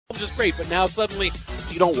just great, but now suddenly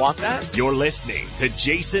you don't want that? You're listening to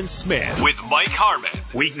Jason Smith with Mike Harmon.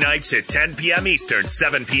 Weeknights at 10 p.m. Eastern,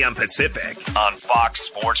 7 p.m. Pacific on Fox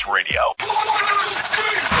Sports Radio.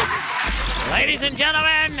 Ladies and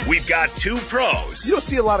gentlemen, we've got two pros. You don't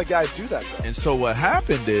see a lot of guys do that, though. And so what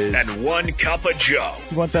happened is... And one cup of Joe.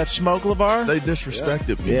 You want that smoke, LeVar? They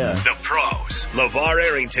disrespected me. Yeah. The pros, LeVar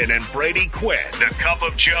Arrington and Brady Quinn. The cup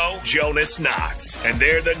of Joe, Jonas Knox. And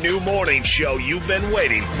they're the new morning show you've been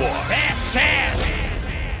waiting for. That's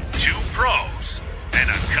it. Two pros and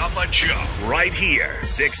a cup of Joe. Right here,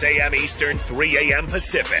 6 a.m. Eastern, 3 a.m.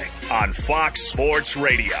 Pacific on Fox Sports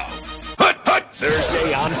Radio.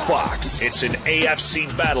 Thursday on Fox, it's an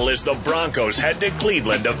AFC battle as the Broncos head to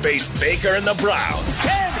Cleveland to face Baker and the Browns.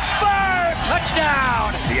 10-5,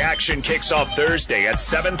 touchdown! The action kicks off Thursday at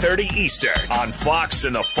 7:30 Eastern on Fox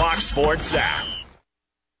and the Fox Sports app.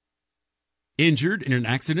 Injured in an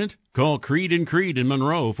accident? Call Creed and Creed in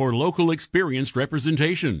Monroe for local experienced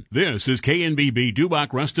representation. This is KNBB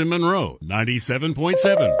Dubach Ruston Monroe,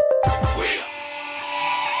 97.7.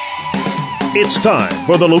 It's time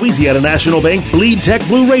for the Louisiana National Bank Bleed Tech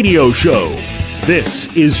Blue Radio Show.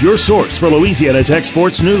 This is your source for Louisiana Tech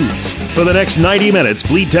sports news. For the next 90 minutes,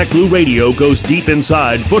 Bleed Tech Blue Radio goes deep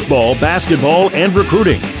inside football, basketball, and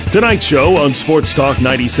recruiting. Tonight's show on Sports Talk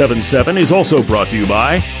 97.7 is also brought to you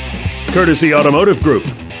by Courtesy Automotive Group,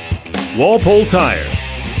 Walpole Tire,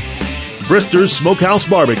 Brister's Smokehouse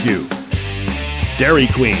Barbecue, Dairy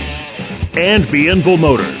Queen, and Bienville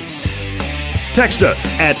Motors. Text us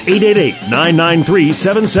at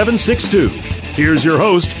 888-993-7762. Here's your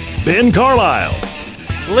host, Ben Carlisle.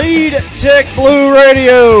 Bleed Tech Blue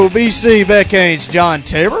Radio, BC, Beck Haynes, John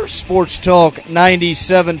Tabor, Sports Talk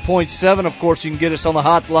 97.7. Of course, you can get us on the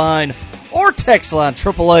hotline or text line,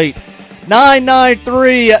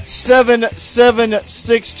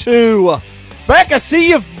 888-993-7762. Beck, I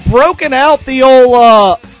see you've broken out the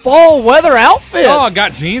old fall weather outfit. Oh, I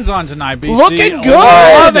got jeans on tonight, BC. Looking good.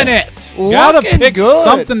 Loving it. Gotta pick good.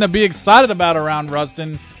 something to be excited about around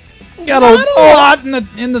Ruston. Got a lot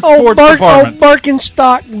in the sports department.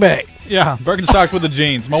 Birkenstock Beck. Yeah, Birkenstocks with the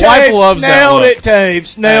jeans. My wife loves that Nailed look. it,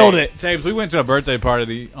 Taves. Nailed it. Taves, we went to a birthday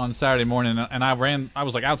party on Saturday morning, and I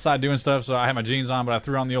was like outside doing stuff, so I had my jeans on, but I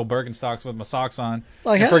threw on the old Birkenstocks with my socks on.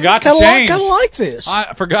 Like, I forgot to change. Kind of like this.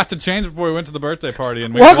 I forgot to change before we went to the birthday party,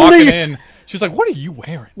 and we were walking in. She's like, "What are you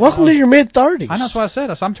wearing?" Welcome to your mid-30s. I know, that's what I said.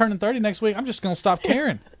 I'm turning 30 next week. I'm just going to stop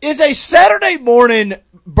caring. Is a Saturday morning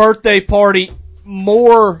birthday party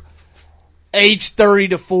more age 30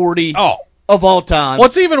 to 40 of all time?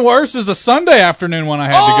 What's even worse is the Sunday afternoon one I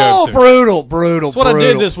had to go to. Brutal. That's what I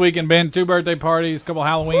did this weekend, Ben. 2 birthday parties, a couple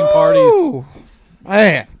Halloween parties.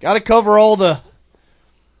 Man, got to cover all the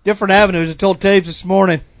different avenues. I told Taves this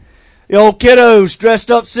morning. The old kiddos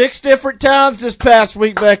dressed up 6 different times this past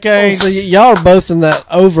week, Beck Haynes. So y'all are both in that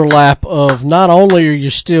overlap of not only are you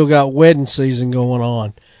still got wedding season going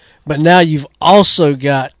on, but now you've also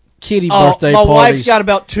got kitty birthday my parties. wife's got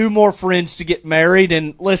about 2 more friends to get married,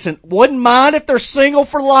 and listen, wouldn't mind if they're single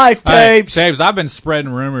for life, Taves. Taves, I've been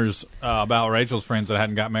spreading rumors about Rachel's friends that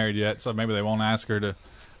hadn't got married yet, so maybe they won't ask her to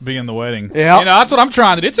be in the wedding. Yeah. You know, that's what I'm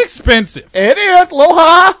trying to do. It's expensive. It is, a little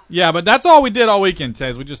high. Yeah, but that's all we did all weekend,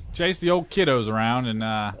 Taves. We just chased the old kiddos around and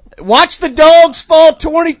watch the Dogs fall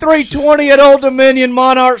 23-20 at Old Dominion.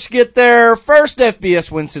 Monarchs get their first FBS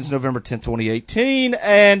win since November 10th, 2018.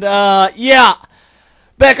 And,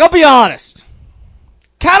 Beck, I'll be honest.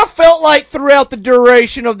 Kind of felt like throughout the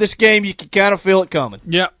duration of this game, you could kind of feel it coming.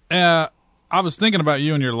 Yeah. I was thinking about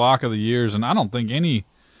you and your lock of the years, and I don't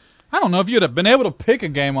know if you'd have been able to pick a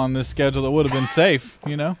game on this schedule that would have been safe,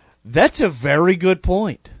 you know? That's a very good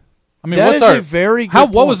point. I mean, that is a very good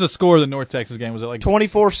point. What was the score of the North Texas game? Was it like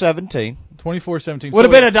 24-17? 24-17. Would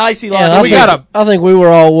have been a dicey line. Yeah, I think we were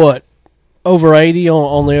all, over 80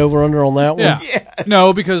 on the over-under on that one? Yeah. Yes.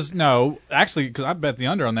 because I bet the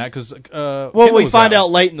under on that because we find out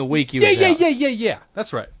late in the week Yeah.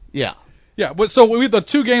 That's right. Yeah. Yeah, but so the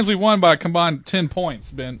 2 games we won by a combined 10 points,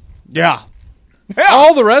 Ben. Yeah.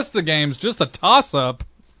 All the rest of the games, just a toss-up.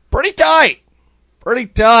 Pretty tight. You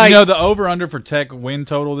know, the over-under for Tech win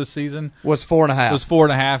total this season was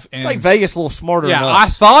 4.5. It's like Vegas a little smarter than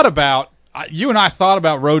us. You and I thought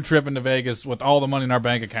about road tripping to Vegas with all the money in our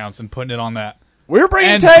bank accounts and putting it on that. We were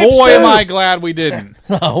bringing and tapes, boy, too. am I glad we didn't.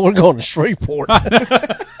 No, we're going to Shreveport.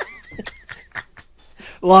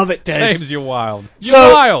 Love it, Taves. Taves, you're wild.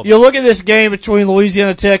 You look at this game between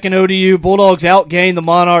Louisiana Tech and ODU. Bulldogs outgained the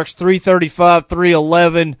Monarchs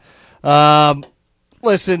 335-311.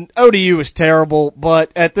 Listen, ODU is terrible,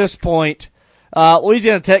 but at this point,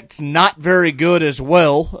 Louisiana Tech's not very good as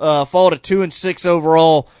well. Fall to 2-6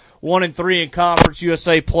 overall, 1-3 in Conference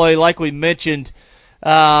USA play. Like we mentioned,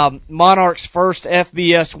 Monarchs' first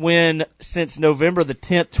FBS win since November the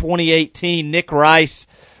 10th, 2018. Nick Rice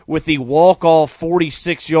with the walk-off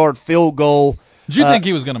 46-yard field goal. Did you think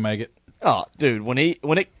he was going to make it? Oh, dude, when he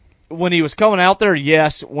was coming out there,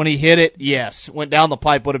 yes. When he hit it, yes. Went down the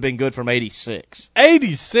pipe, would have been good from 86.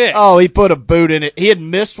 86? Oh, he put a boot in it. He had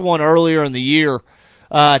missed one earlier in the year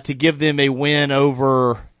to give them a win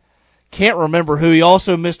over, can't remember who. He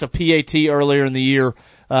also missed a PAT earlier in the year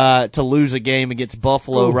to lose a game against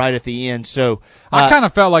Buffalo right at the end. So I kind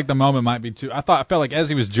of felt like the moment might be too. I felt like as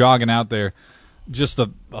he was jogging out there, just the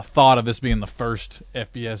thought of this being the first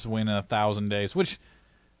FBS win in 1,000 days, which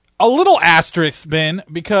a little asterisk, Ben,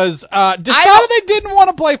 because decided they didn't want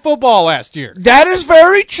to play football last year. That is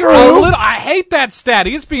very true. I hate that stat.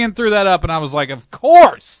 ESPN threw that up, and I was like, of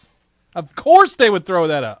course they would throw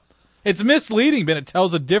that up. It's misleading, Ben. It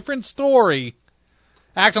tells a different story,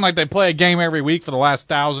 acting like they play a game every week for the last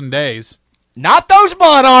 1,000 days. Not those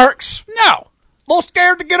Monarchs. No. A little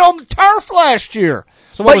scared to get on the turf last year.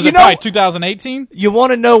 So what was it, probably 2018? You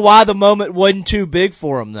want to know why the moment wasn't too big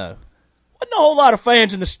for them, though? Wasn't a whole lot of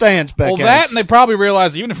fans in the stands back then. Well, that, and they probably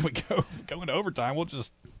realized even if we go into overtime, we'll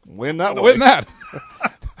just win that.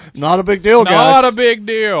 Not a big deal, guys. Not a big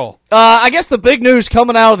deal. I guess the big news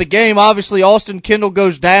coming out of the game, obviously, Austin Kendall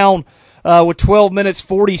goes down with 12 minutes,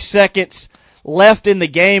 40 seconds left in the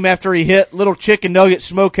game after he hit Little Chicken Nugget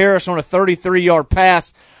Smoke Harris on a 33-yard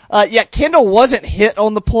pass. Kendall wasn't hit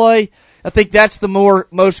on the play. I think that's the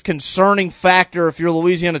most concerning factor if you're a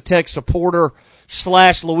Louisiana Tech supporter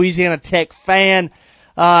 / Louisiana Tech fan.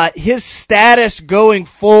 His status going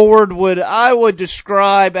forward I would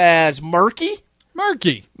describe as murky.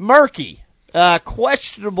 Murky.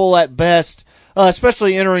 Questionable at best,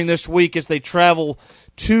 especially entering this week as they travel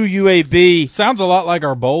to UAB. Sounds a lot like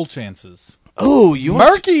our bowl chances. Oh,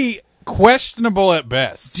 murky, questionable at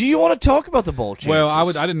best. Do you want to talk about the bowl chances? Well, I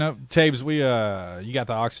didn't know. Tabes, you got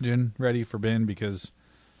the oxygen ready for Ben because,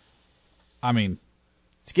 I mean,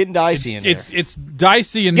 it's getting dicey in here. It's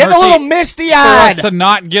dicey and getting a little misty-eyed for us to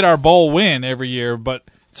not get our bowl win every year, but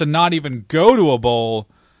to not even go to a bowl.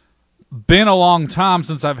 Been a long time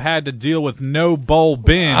since I've had to deal with no bowl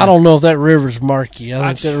bin. I don't know if that river's murky.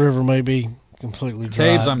 I think that river may be completely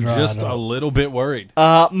dry. Tabes, I'm just a little bit worried.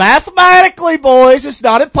 Mathematically, boys, it's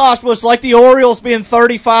not impossible. It's like the Orioles being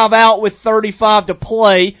 35 out with 35 to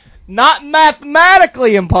play. Not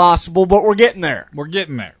mathematically impossible, but we're getting there.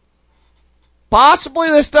 Possibly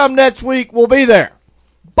this time next week we'll be there.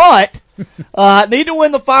 But need to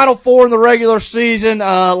win the Final Four in the regular season.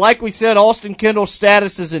 Like we said, Austin Kendall's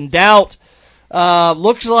status is in doubt.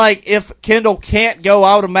 Looks like if Kendall can't go,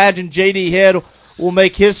 I would imagine J.D. Head will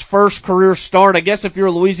make his first career start. I guess if you're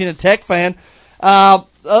a Louisiana Tech fan, a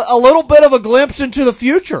little bit of a glimpse into the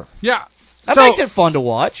future. Yeah. That makes it fun to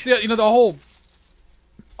watch. Yeah, the whole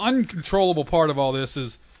uncontrollable part of all this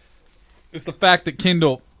is the fact that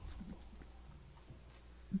Kendall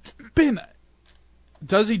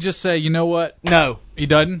does he just say, you know what? No. He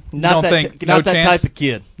doesn't? Not that type of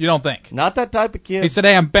kid. You don't think? Not that type of kid. He said,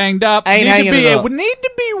 hey, I'm banged up. It would need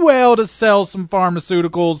to be well to sell some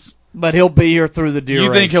pharmaceuticals. But he'll be here through the duration.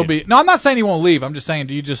 You think he'll be? No, I'm not saying he won't leave. I'm just saying,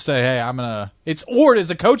 do you just say, hey, I'm going to... Or as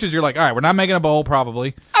a coaches, you're like, all right, we're not making a bowl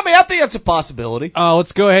probably. I mean, I think that's a possibility.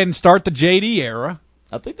 Let's go ahead and start the JD era.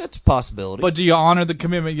 I think that's a possibility. But do you honor the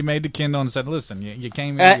commitment you made to Kendall and said, listen, you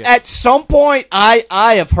came in? At some point, I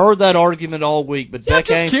have heard that argument all week. But I'm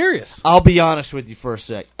just curious. I'll be honest with you for a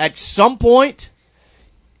sec. At some point,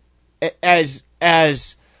 as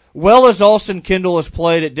well as Austin Kendall has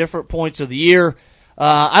played at different points of the year,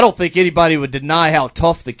 I don't think anybody would deny how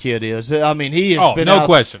tough the kid is. I mean, he has been no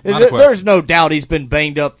question. There's no doubt he's been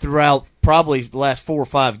banged up throughout probably the last 4 or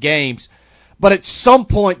 5 games. But at some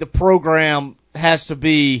point, the program has to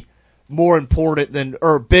be more important than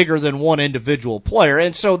or bigger than one individual player,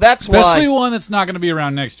 and so that's especially one that's not going to be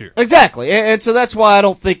around next year. Exactly, and so that's why I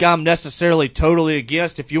don't think I'm necessarily totally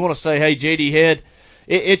against. If you want to say, "Hey, JD Head,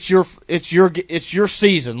 it's your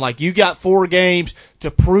season. Like you got 4 games to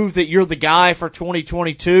prove that you're the guy for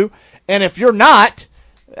 2022, and if you're not,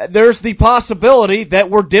 there's the possibility that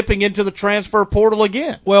we're dipping into the transfer portal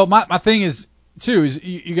again." Well, my thing is too is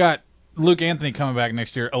you got Luke Anthony coming back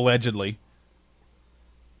next year allegedly.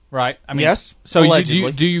 Right? I mean, yes. So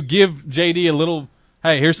do you give JD a little,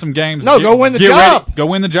 hey, here's some games. No, go win the job. Ready. Go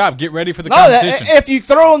win the job. Get ready for the competition. If you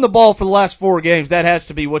throw him the ball for the last 4 games, that has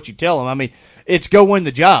to be what you tell him. I mean, it's go win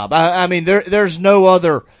the job. I mean, there's no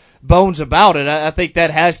other bones about it. I think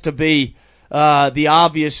that has to be the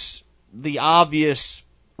obvious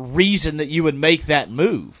reason that you would make that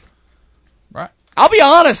move. Right. I'll be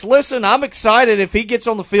honest. Listen, I'm excited if he gets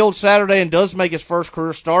on the field Saturday and does make his first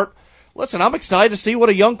career start. Listen, I'm excited to see what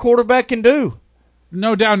a young quarterback can do.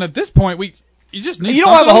 No doubt. And at this point, you just need. You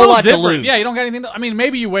don't have a whole lot different. to lose. Yeah, you don't got anything. I mean,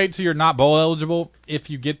 maybe you wait till you're not bowl eligible if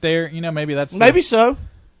you get there. Maybe that's so.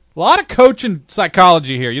 A lot of coaching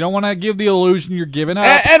psychology here. You don't want to give the illusion you're giving up.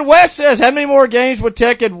 And Wes says, how many more games would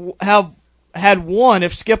Tech have had won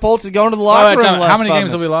if Skip Holtz had gone to the locker room? How many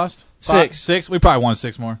games have we lost? 6. 6. We probably won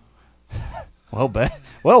 6 more.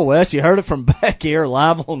 Well, Wes, you heard it from back here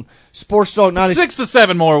live on Sports Talk 90. 6 to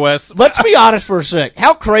 7 more, Wes. Let's be honest for a sec.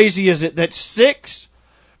 How crazy is it that 6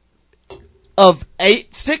 of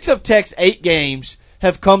Tech's 8 games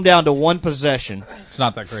have come down to one possession? It's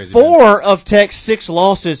not that crazy. 4 of Tech's 6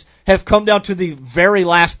 losses have come down to the very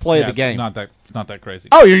last play of the game. It's not that crazy.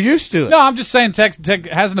 Oh, you're used to it. No, I'm just saying Tech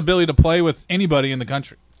has an ability to play with anybody in the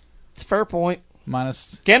country. It's a fair point.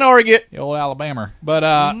 Minus Can't argue it. The old Alabama. But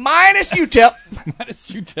minus UTEP. Minus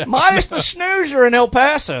UTEP. Minus the snoozer in El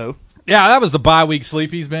Paso. Yeah, that was the bye week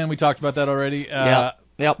sleepies, Ben. We talked about that already.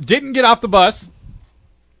 Yep. Didn't get off the bus.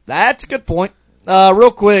 That's a good point. Real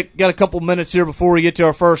quick, got a couple minutes here before we get to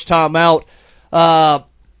our first time out.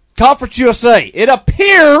 Conference USA. It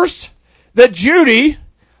appears that Judy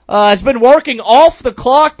has been working off the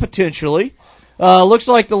clock potentially. Looks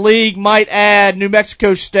like the league might add New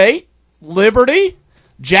Mexico State, Liberty,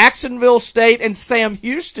 Jacksonville State, and Sam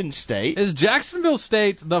Houston State. Is Jacksonville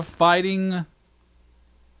State the fighting...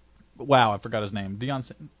 Wow, I forgot his name. Ben.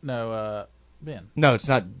 No, it's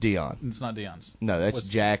not Dion. It's not Dion's. No, that's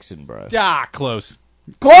Jackson, bro. Ah, close.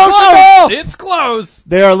 Close enough! It's close.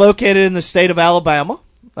 They are located in the state of Alabama.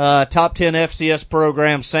 Top 10 FCS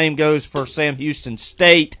program. Same goes for Sam Houston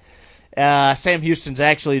State. Sam Houston's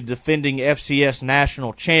actually defending FCS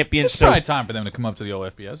national champion. It's probably time for them to come up to the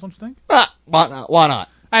old FBS, don't you think? Why not? Why not?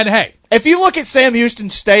 And hey, if you look at Sam Houston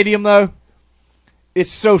Stadium, though,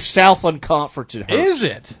 it's so Southland Conference it hurts. Is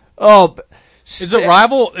it? Oh, is it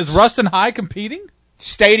rival? Is Ruston High competing?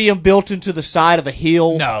 Stadium built into the side of a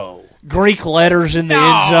hill. No. Greek letters in the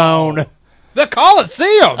end zone. The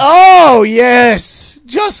Coliseum. Oh, yes.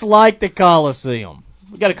 Just like the Coliseum.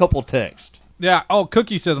 We got a couple texts. Yeah. Oh,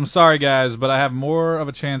 Cookie says, I'm sorry, guys, but I have more of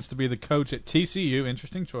a chance to be the coach at TCU.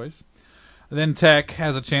 Interesting choice. Then Tech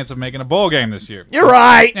has a chance of making a bowl game this year. You're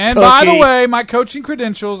right, And Cookie. by the way, my coaching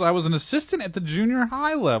credentials, I was an assistant at the junior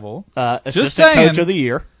high level. Assistant coach of the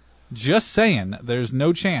year. Just saying, there's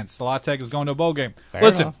no chance La Tech is going to a bowl game. Fair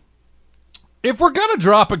Listen, enough. If we're going to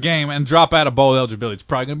drop a game and drop out of bowl eligibility, it's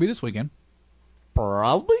probably going to be this weekend.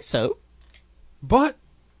 Probably so. But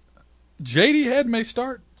J.D. Head may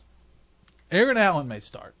start. Aaron Allen may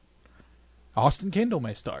start. Austin Kendall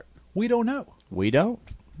may start. We don't know. We don't.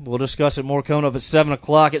 We'll discuss it more coming up at 7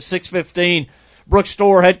 o'clock. At 6:15, Brooke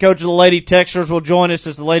Storr, head coach of the Lady Texers, will join us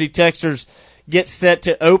as the Lady Texers get set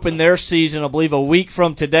to open their season, I believe, a week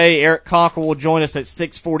from today. Eric Cocker will join us at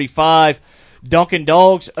 6:45. Dunkin'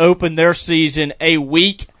 Dogs open their season a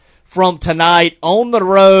week from tonight on the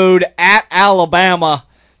road at Alabama.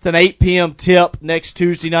 It's an 8 p.m. tip next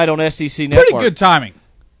Tuesday night on SEC Network. Pretty good timing.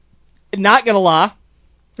 Not going to lie.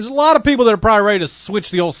 There's a lot of people that are probably ready to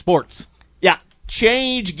switch the old sports. Yeah,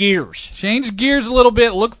 change gears. Change gears a little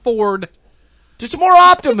bit, look forward. To some more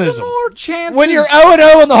optimism. Some more chances. When you're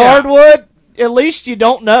 0-0 in the hardwood, at least you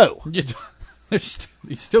don't know.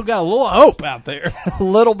 You still got a little hope out there. A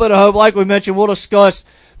little bit of hope. Like we mentioned, we'll discuss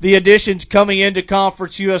the additions coming into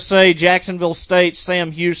Conference USA, Jacksonville State,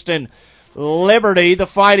 Sam Houston, Liberty, the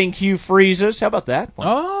Fighting Hugh Freezes. How about that one?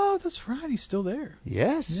 Oh, that's right. He's still there.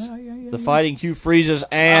 Yes. Yeah. The Fighting Hugh Freezes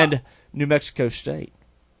and New Mexico State.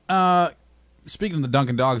 Speaking of the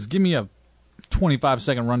Dunkin' Dogs, give me a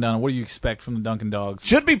 25-second rundown on what do you expect from the Dunkin' Dogs.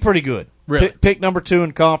 Should be pretty good. Really? Pick number 2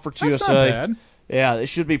 in Conference That's USA. not bad. Yeah, it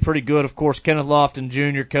should be pretty good. Of course, Kenneth Lofton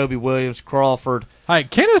Jr., Kobe Williams, Crawford. Hey,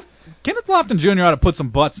 Kenneth Lofton Jr. ought to put some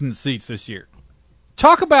butts in the seats this year.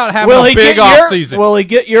 Talk about having a big offseason. Will he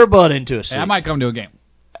get your butt into a seat? Hey, I might come to a game.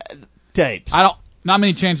 Tapes. Not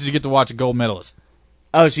many chances you get to watch a gold medalist.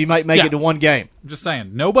 Oh, so you might make it to one game. I'm just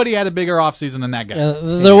saying. Nobody had a bigger offseason than that guy.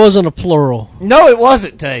 There wasn't a plural. No, it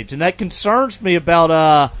wasn't, Tapes, and that concerns me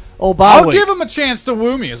about old bye I'll week. give him a chance to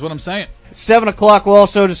woo me, is what I'm saying. 7 o'clock, we'll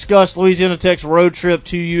also discuss Louisiana Tech's road trip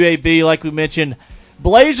to UAB, like we mentioned.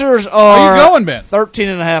 Blazers are you going, Ben?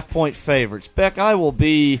 13.5-point favorites. Beck, I will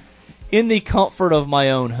be in the comfort of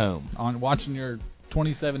my own home. On watching your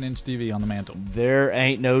 27-inch TV on the mantle. There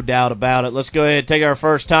ain't no doubt about it. Let's go ahead and take our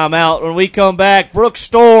first time out. When we come back, Brooke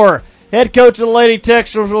Storr, head coach of the Lady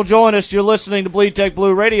Texers, will join us. You're listening to Bleed Tech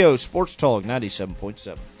Blue Radio, Sports Talk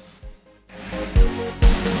 97.7.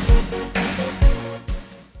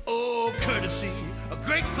 Oh, courtesy, a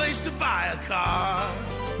great place to buy a car.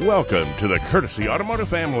 Welcome to the Courtesy Automotive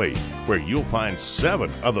family, where you'll find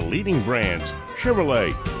 7 of the leading brands: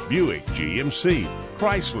 Chevrolet, Buick, GMC,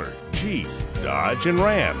 Chrysler, Jeep, Dodge, and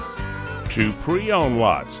Ram. 2 pre-owned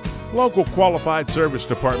lots, local qualified service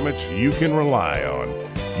departments you can rely on.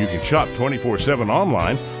 You can shop 24/7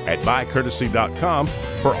 online at buycourtesy.com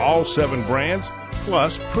for all 7 brands,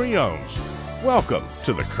 plus pre-owns. Welcome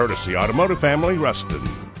to the Courtesy Automotive family, Ruston.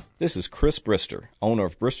 This is Chris Brister, owner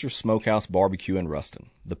of Brister's Smokehouse Barbecue in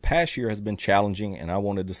Ruston. The past year has been challenging, and I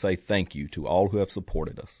wanted to say thank you to all who have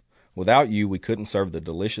supported us. Without you, we couldn't serve the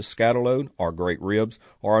delicious scatterload, our great ribs,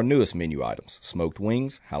 or our newest menu items, smoked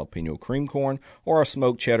wings, jalapeno cream corn, or our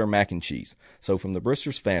smoked cheddar mac and cheese. So from the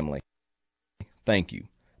Brister's family, thank you.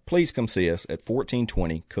 Please come see us at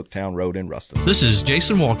 1420 Cooktown Road in Ruston. This is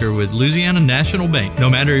Jason Walker with Louisiana National Bank. No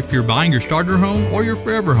matter if you're buying your starter home or your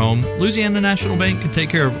forever home, Louisiana National Bank can take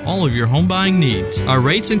care of all of your home buying needs. Our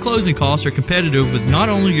rates and closing costs are competitive with not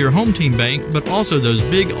only your home team bank, but also those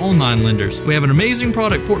big online lenders. We have an amazing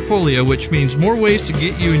product portfolio, which means more ways to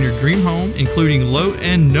get you in your dream home, including low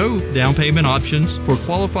and no down payment options for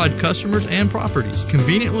qualified customers and properties.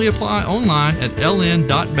 Conveniently apply online at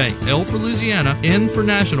ln.bank. L for Louisiana, N for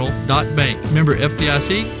National. Bank. Member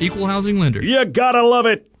FDIC, Equal Housing Lender. You gotta love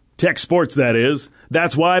it. Tech sports, that is.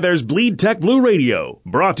 That's why there's Bleed Tech Blue Radio,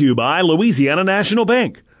 brought to you by Louisiana National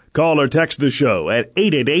Bank. Call or text the show at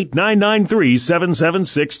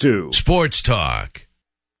 888-993-7762. Sports Talk.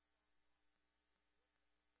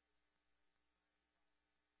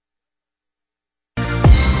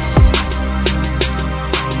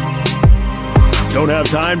 Don't have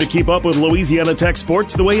time to keep up with Louisiana Tech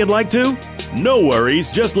sports the way you'd like to? No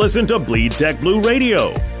worries, just listen to Bleed Tech Blue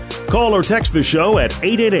Radio. Call or text the show at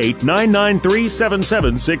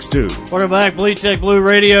 888-993-7762. Welcome back, Bleed Tech Blue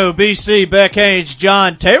Radio. BC, Beck Haynes,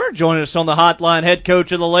 John Taylor joining us on the hotline. Head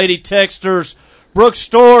coach of the Lady Texters, Brooke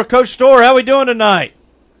Storr. Coach Storr, how we doing tonight?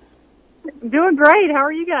 Doing great. How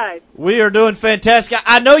are you guys? We are doing fantastic.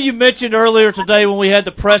 I know you mentioned earlier today when we had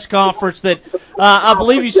the press conference that I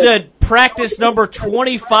believe you said practice number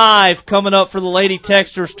 25 coming up for the Lady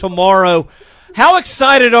Texters tomorrow. How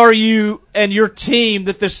excited are you and your team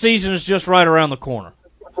that the season is just right around the corner?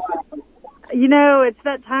 You know, it's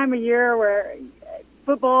that time of year where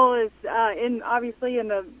football is obviously in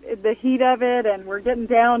the heat of it, and we're getting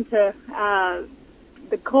down to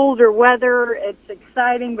the colder weather. It's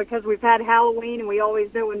exciting because we've had Halloween, and we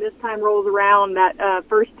always know when this time rolls around that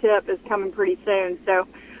first tip is coming pretty soon. So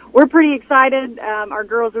we're pretty excited. Our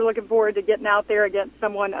girls are looking forward to getting out there against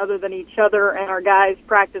someone other than each other and our guys'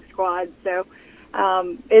 practice squad. So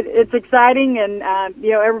it's exciting, and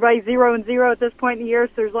everybody's 0-0 at this point in the year,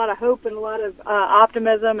 so there's a lot of hope and a lot of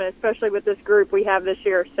optimism, and especially with this group we have this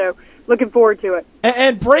year. So looking forward to it.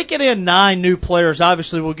 And breaking in 9 new players,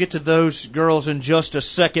 obviously we'll get to those girls in just a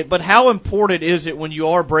second, but how important is it when you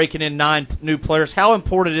are breaking in 9 new players? How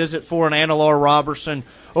important is it for an Anna-Laura Robertson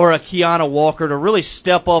or a Kiana Walker to really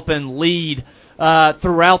step up and lead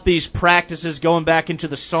throughout these practices going back into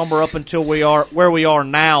the summer up until where we are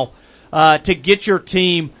now to get your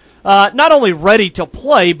team not only ready to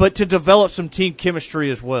play but to develop some team chemistry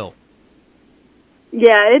as well?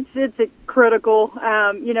 Yeah, it's critical.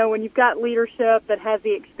 When you've got leadership that has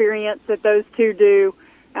the experience that those two do,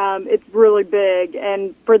 it's really big.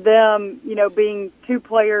 And for them, being 2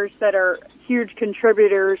 players that are huge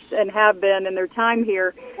contributors and have been in their time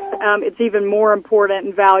here, it's even more important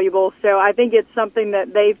and valuable. So I think it's something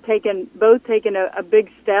that they've both taken a big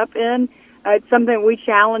step in. It's something we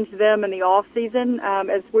challenged them in the off season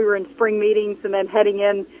as we were in spring meetings and then heading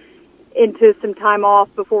into some time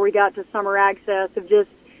off before we got to summer access, of just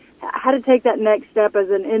how to take that next step as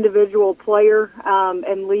an individual player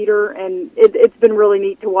and leader, and it's been really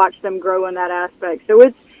neat to watch them grow in that aspect. So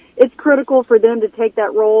it's critical for them to take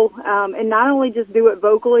that role and not only just do it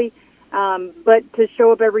vocally, but to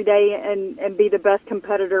show up every day and be the best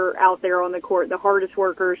competitor out there on the court, the hardest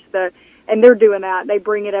workers, and they're doing that. They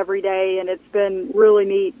bring it every day, and it's been really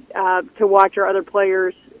neat to watch our other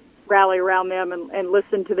players rally around them and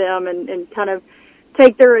listen to them and kind of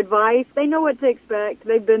take their advice. They know what to expect.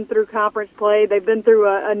 They've been through conference play. They've been through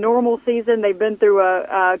a normal season. They've been through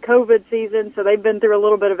a COVID season. So they've been through a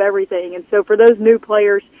little bit of everything. And so for those new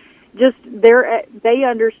players, they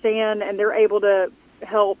understand and they're able to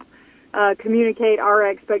help communicate our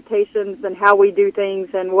expectations and how we do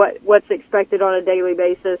things and what's expected on a daily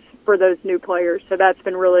basis for those new players. So that's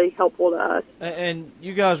been really helpful to us. And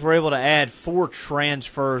you guys were able to add 4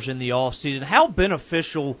 transfers in the offseason. How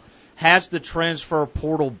beneficial has the transfer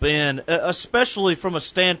portal been, especially from a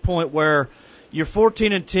standpoint where You're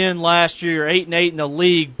 14-10 last year. You're 8-8 in the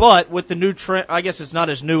league. But with the new I guess it's not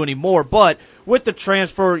as new anymore. But with the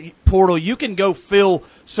transfer portal, you can go fill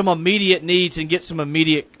some immediate needs and get some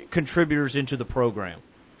immediate contributors into the program.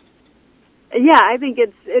 Yeah, I think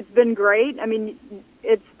it's been great. I mean,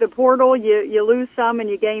 it's the portal. You lose some and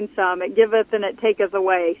you gain some. It giveth and it taketh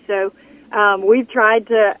away. So we've tried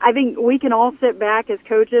to. I think we can all sit back as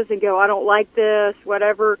coaches and go, I don't like this,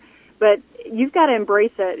 whatever. But you've got to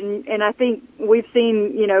embrace it. And I think we've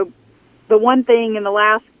seen, the one thing in the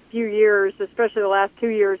last few years, especially the last 2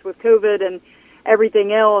 years with COVID and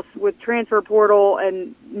everything else, with transfer portal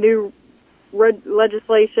and new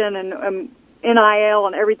legislation and NIL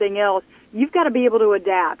and everything else, you've got to be able to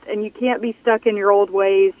adapt, and you can't be stuck in your old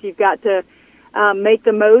ways. You've got to make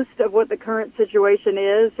the most of what the current situation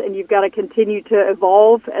is, and you've got to continue to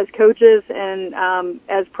evolve as coaches and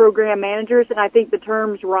as program managers. And I think the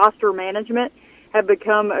terms roster management have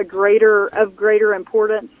become of greater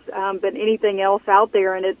importance than anything else out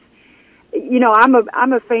there. And it's,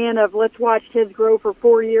 I'm a fan of let's watch kids grow for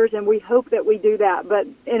 4 years, and we hope that we do that. But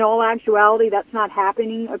in all actuality, that's not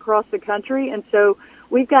happening across the country, and so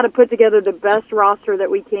we've got to put together the best roster that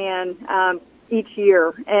we can each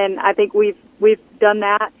year. And I think we've done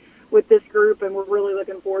that with this group, and we're really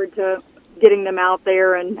looking forward to getting them out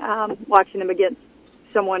there and watching them against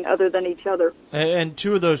someone other than each other. And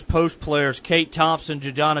two of those post players, Kate Thompson,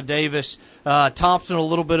 Jadonna Davis. Thompson, a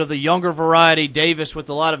little bit of the younger variety, Davis with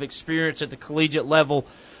a lot of experience at the collegiate level.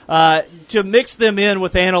 To mix them in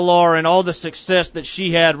with Anna Laura and all the success that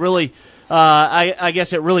she had, really, I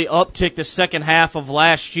guess it really upticked the second half of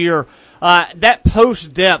last year. That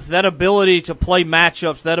post depth, that ability to play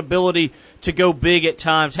matchups, that ability to go big at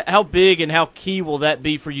times, how big and how key will that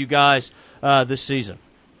be for you guys this season?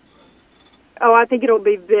 Oh, I think it'll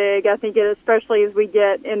be big. I think especially as we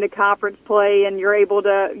get into conference play and you're able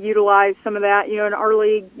to utilize some of that. In our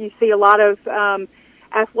league, you see a lot of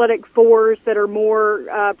athletic fours that are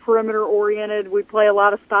more perimeter oriented. We play a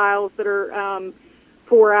lot of styles that are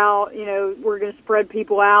 4 out. We're going to spread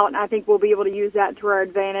people out, and I think we'll be able to use that to our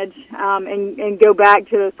advantage and go back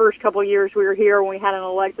to the first couple of years we were here when we had an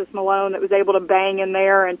Alexis Malone that was able to bang in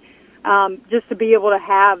there and just to be able to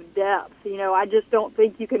have depth. I just don't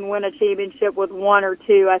think you can win a championship with one or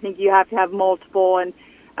two. I think you have to have multiple, and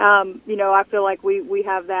I feel like we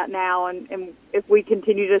have that now, and if we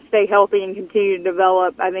continue to stay healthy and continue to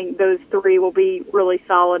develop, I think those three will be really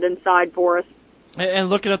solid inside for us. And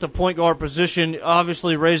looking at the point guard position,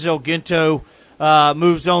 obviously Razel Ginto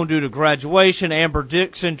moves on due to graduation. Amber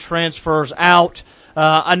Dixon transfers out.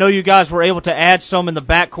 I know you guys were able to add some in the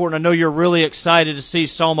backcourt, and I know you're really excited to see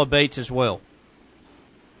Salma Bates as well.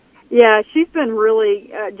 Yeah, she's been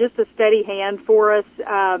really just a steady hand for us.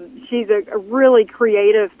 She's a really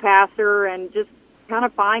creative passer and just kind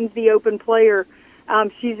of finds the open player.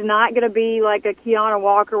 She's not going to be like a Kiana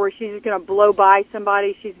Walker where she's just going to blow by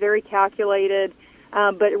somebody. She's very calculated,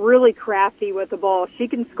 but really crafty with the ball. She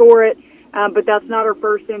can score it, but that's not her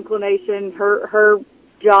first inclination. Her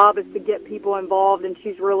job is to get people involved, and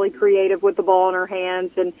she's really creative with the ball in her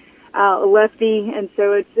hands and a lefty, and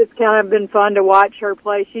so it's kind of been fun to watch her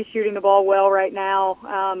play. She's shooting the ball well right now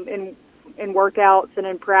in workouts and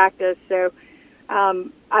in practice, so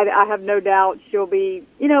I have no doubt she'll be,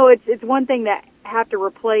 it's one thing to have to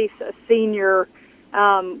replace a senior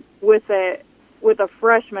with a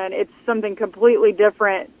freshman. It's something completely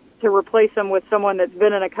different to replace them with someone that's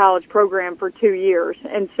been in a college program for 2 years.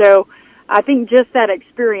 And so I think just that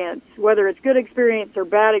experience, whether it's good experience or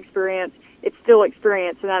bad experience, it's still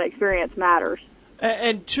experience, and that experience matters.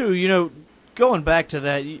 And two, going back to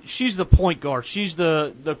that, she's the point guard. She's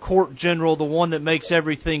the court general, the one that makes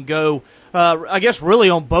everything go, I guess really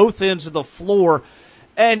on both ends of the floor.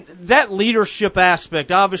 And that leadership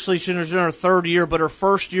aspect, obviously she's in her third year, but her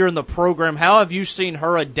first year in the program, how have you seen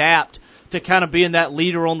her adapt to kind of being that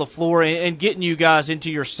leader on the floor and getting you guys into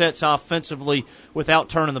your sets offensively without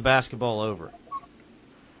turning the basketball over?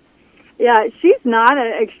 Yeah, she's not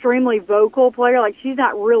an extremely vocal player. Like, she's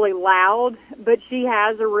not really loud, but she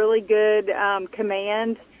has a really good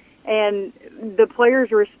command, and the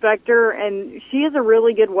players respect her, and she has a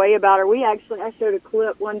really good way about her. I showed a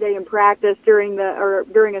clip one day in practice during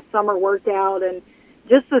a summer workout, and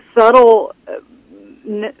just the subtle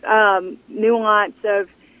nuance of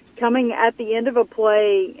coming at the end of a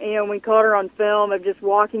play, we caught her on film of just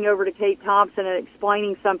walking over to Kate Thompson and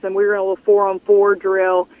explaining something. We were in a little 4-on-4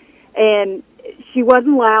 drill, and she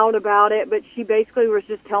wasn't loud about it, but she basically was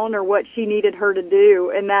just telling her what she needed her to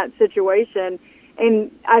do in that situation.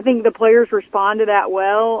 And I think the players respond to that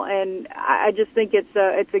well, and I just think it's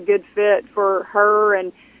a good fit for her.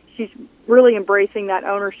 And she's really embracing that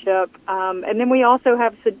ownership. And then we also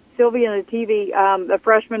have Sylvia Nativi, a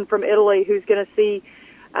freshman from Italy, who's going to see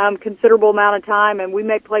considerable amount of time, and we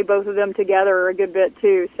may play both of them together a good bit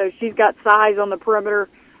too. So she's got size on the perimeter.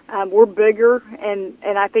 We're bigger, and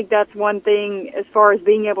I think that's one thing as far as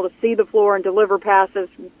being able to see the floor and deliver passes,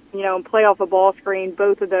 and play off a ball screen.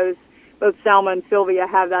 Both Selma and Sylvia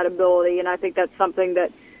have that ability, and I think that's something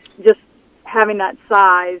that just having that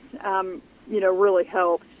size, really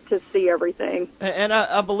helps to see everything. And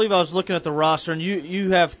I believe I was looking at the roster, and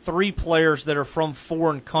you have 3 players that are from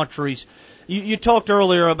foreign countries. You talked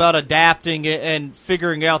earlier about adapting and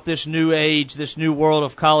figuring out this new age, this new world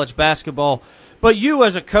of college basketball. But you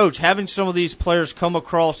as a coach, having some of these players come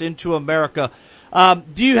across into America,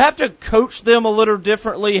 do you have to coach them a little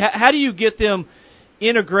differently? How do you get them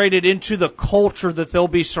integrated into the culture that they'll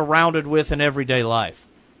be surrounded with in everyday life?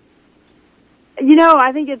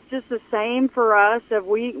 I think it's just the same for us.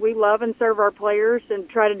 We love and serve our players and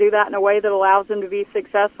try to do that in a way that allows them to be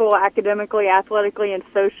successful academically, athletically, and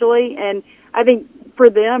socially. And I think for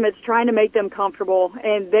them, it's trying to make them comfortable.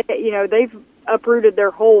 And they've uprooted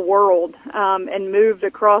their whole world and moved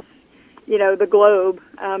across, the globe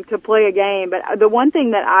to play a game. But the one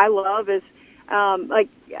thing that I love is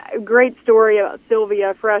a great story about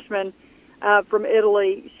Sylvia, a freshman from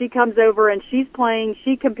Italy. She comes over and she's playing.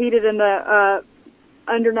 She competed in the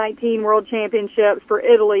under-19 World Championships for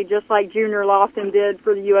Italy, just like Junior Lawson did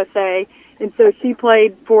for the USA. And so she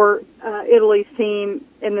played for Italy's team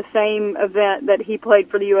in the same event that he played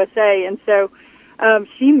for the USA. And so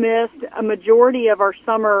she missed a majority of our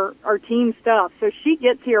team stuff. So she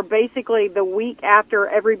gets here basically the week after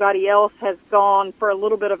everybody else has gone for a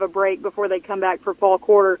little bit of a break before they come back for fall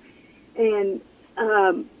quarter. And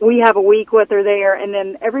we have a week with her there, and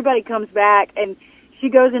then everybody comes back, and she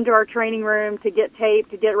goes into our training room to get taped,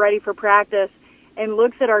 to get ready for practice, and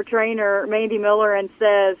looks at our trainer, Mandy Miller, and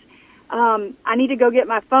says, I need to go get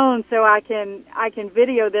my phone so I can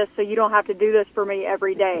video this so you don't have to do this for me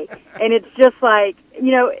every day. And it's just like,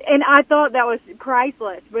 and I thought that was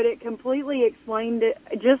priceless, but it completely explained it.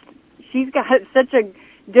 Just, she's got such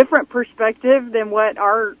a different perspective than what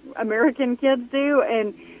our American kids do,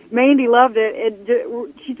 and Mandy loved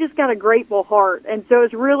it. She just got a grateful heart, and so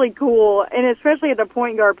it's really cool, and especially at the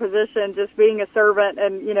point guard position, just being a servant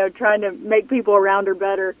and, trying to make people around her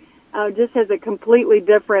better, just has a completely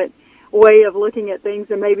different way of looking at things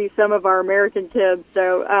than maybe some of our American kids.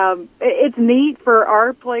 So it's neat for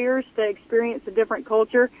our players to experience a different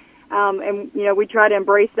culture, and, we try to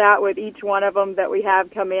embrace that with each one of them that we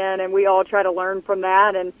have come in, and we all try to learn from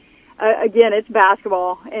that. And again, it's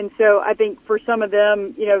basketball, and so I think for some of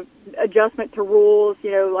them, adjustment to rules,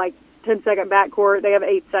 like 10-second backcourt, they have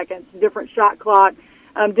 8 seconds, different shot clock,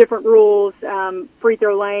 different rules, free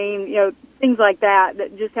throw lane, things like that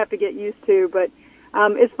just have to get used to. But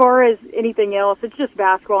as far as anything else, it's just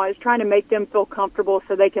basketball. It's trying to make them feel comfortable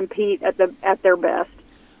so they compete at their best.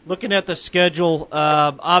 Looking at the schedule,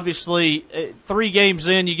 obviously 3 games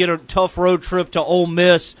in, you get a tough road trip to Ole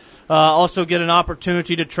Miss. Also get an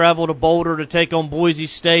opportunity to travel to Boulder to take on Boise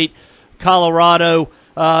State, Colorado.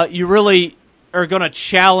 You really are going to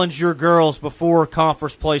challenge your girls before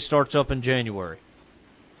conference play starts up in January.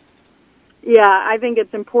 Yeah, I think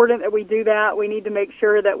it's important that we do that. We need to make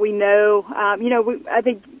sure that we know. I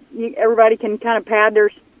think everybody can kind of pad their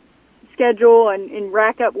schedule and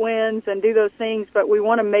rack up wins and do those things, but we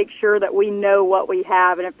want to make sure that we know what we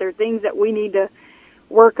have. And if there are things that we need to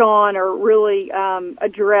work on or really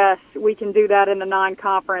address, we can do that in the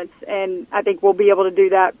non-conference, and I think we'll be able to do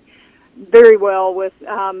that very well with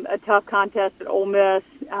a tough contest at Ole Miss,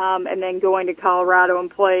 and then going to Colorado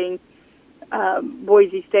and playing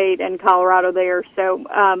Boise State and Colorado there. So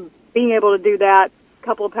being able to do that, a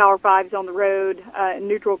couple of Power Fives on the road,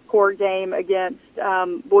 neutral court game against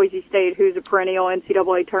Boise State, who's a perennial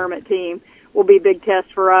NCAA tournament team, will be a big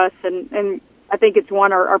test for us, and I think it's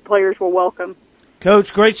one our players will welcome.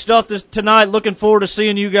 Coach, great stuff tonight. Looking forward to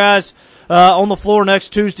seeing you guys on the floor next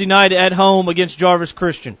Tuesday night at home against Jarvis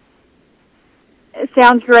Christian. It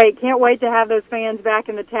sounds great. Can't wait to have those fans back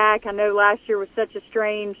in the TAC. I know last year was such a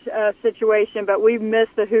strange situation, but we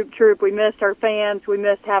missed the hoop troop. We missed our fans. We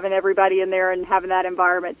missed having everybody in there and having that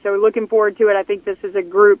environment. So looking forward to it. I think this is a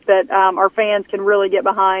group that our fans can really get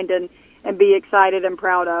behind and be excited and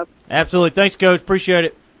proud of. Absolutely. Thanks, Coach. Appreciate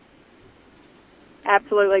it.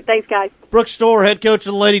 Absolutely. Thanks, guys. Brooke Storer, head coach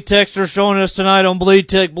of the Lady Texters, joining us tonight on Bleed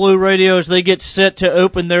Tech Blue Radio as they get set to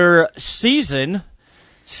open their season.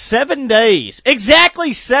 7 days.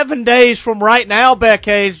 Exactly 7 days from right now, Beck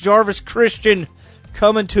Hayes. Jarvis Christian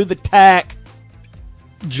coming to the TAC.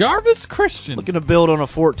 Jarvis Christian. Looking to build on a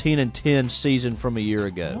 14-10 season from a year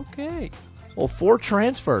ago. Okay. Well, 4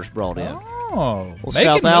 transfers brought in. Oh, little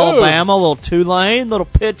South Alabama, little Tulane, little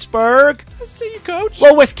Pittsburgh. I see you, Coach.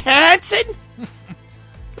 Little Wisconsin.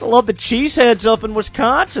 I love the cheeseheads up in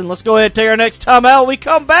Wisconsin. Let's go ahead and take our next time out. We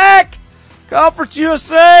come back. Conference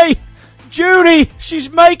USA. Judy,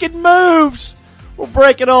 she's making moves. We'll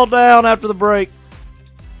break it all down after the break.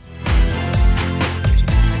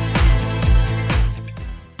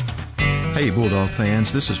 Hey, Bulldog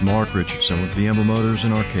fans, this is Mark Richardson with Bienville Motors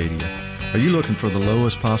in Arcadia. Are you looking for the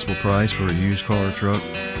lowest possible price for a used car or truck?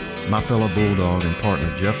 My fellow Bulldog and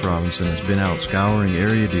partner Jeff Robinson has been out scouring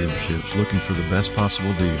area dealerships looking for the best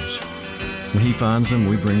possible deals. When he finds them,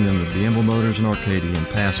 we bring them to Bienville Motors in Arcadia and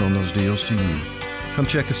pass on those deals to you. Come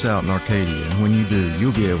check us out in Arcadia, and when you do,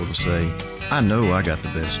 you'll be able to say, I know I got the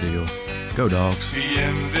best deal. Go Dogs.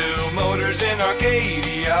 Bienville Motors in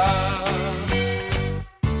Arcadia.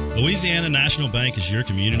 Louisiana National Bank is your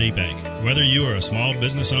community bank. Whether you are a small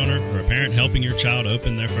business owner or a parent helping your child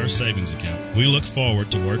open their first savings account, we look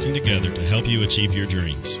forward to working together to help you achieve your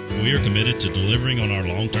dreams. We are committed to delivering on our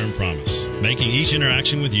long-term promise, making each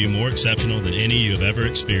interaction with you more exceptional than any you have ever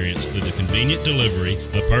experienced through the convenient delivery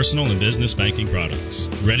of personal and business banking products.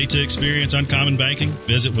 Ready to experience uncommon banking?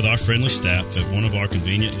 Visit with our friendly staff at one of our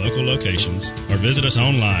convenient local locations or visit us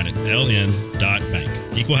online at ln.bank.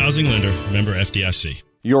 Equal Housing Lender, member FDIC.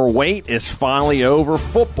 Your wait is finally over.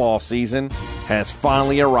 Football season has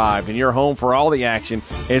finally arrived, and your home for all the action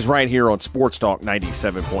is right here on Sports Talk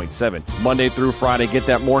 97.7. Monday through Friday, get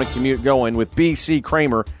that morning commute going with B.C.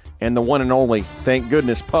 Kramer and the one and only, thank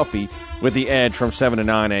goodness, Puffy, with The Edge from 7 to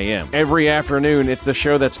 9 a.m. Every afternoon, it's the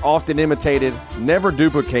show that's often imitated, never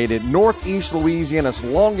duplicated, Northeast Louisiana's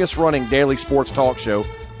longest-running daily sports talk show,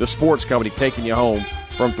 The Sports Company, taking you home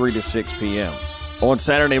from 3 to 6 p.m. On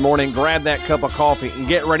Saturday morning, grab that cup of coffee and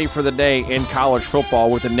get ready for the day in college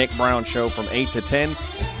football with the Nick Brown Show from 8 to 10.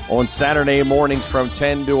 On Saturday mornings from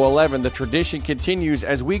 10 to 11, the tradition continues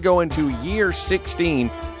as we go into year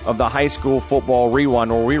 16 of the High School Football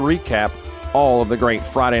Rewind, where we recap all of the great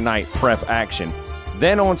Friday night prep action.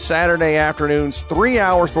 Then on Saturday afternoons, 3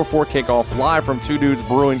 hours before kickoff, live from Two Dudes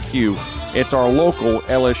Brewing Q, it's our local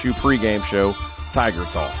LSU pregame show, Tiger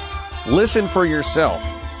Talk. Listen for yourself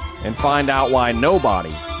and find out why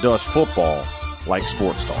nobody does football like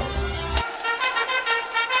Sports Talk.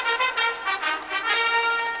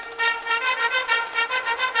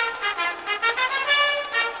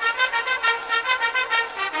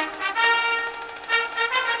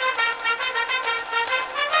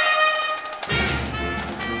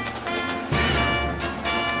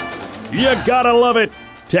 You gotta love it.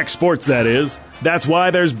 Tech sports, that is. That's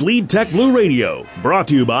why there's Bleed Tech Blue Radio, brought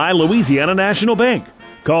to you by Louisiana National Bank.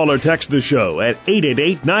 Call or text the show at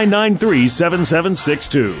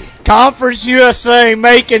 888-993-7762. Conference USA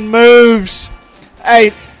making moves.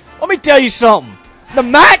 Hey, let me tell you something. The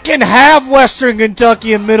MAC can have Western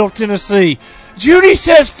Kentucky and Middle Tennessee. Judy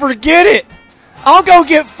says forget it. I'll go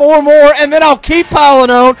get 4 more, and then I'll keep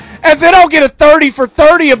piling on, and then I'll get a 30 for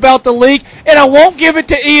 30 about the league, and I won't give it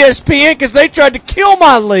to ESPN because they tried to kill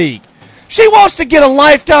my league. She wants to get a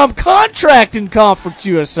lifetime contract in Conference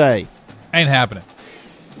USA. Ain't happening.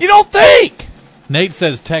 You don't think? Nate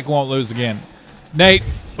says Tech won't lose again. Nate,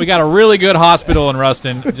 we got a really good hospital in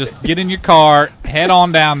Ruston. Just get in your car, head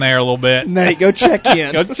on down there a little bit. Nate, go check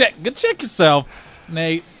in. Go check yourself,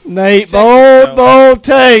 Nate. Nate, bold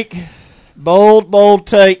take. Bold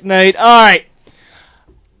take, Nate. All right.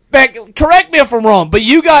 Beck, correct me if I'm wrong, but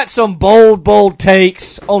you got some bold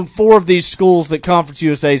takes on 4 of these schools that Conference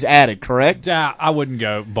USA's added, correct? Yeah, I wouldn't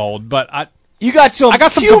go bold, but you got some. I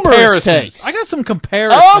got some humorous comparisons. takes. I got some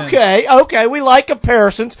comparisons. Okay. We like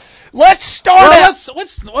comparisons. Let's start out.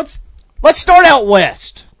 Let's start out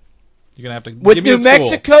west. You're gonna have to with give me New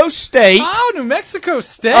Mexico State. Oh, New Mexico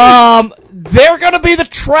State. They're going to be the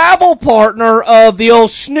travel partner of the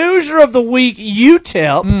old snoozer of the week,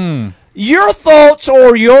 UTEP. Your thoughts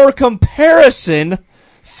or your comparison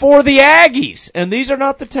for the Aggies, and these are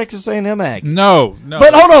not the Texas A&M Aggies. No.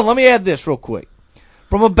 But hold on, let me add this real quick.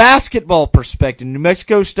 From a basketball perspective, New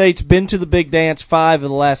Mexico State's been to the big dance 5 of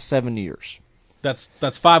the last 7 years. That's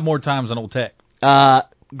 5 more times than Old Tech.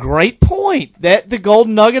 Great point. That the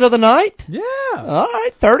golden nugget of the night? Yeah. All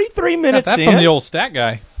right, 33 minutes Got that in. from the old stat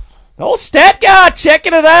guy. Old stat guy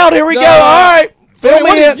checking it out. Here we go. All right.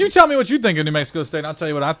 You tell me what you think of New Mexico State, and I'll tell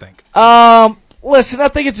you what I think. Listen, I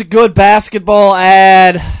think it's a good basketball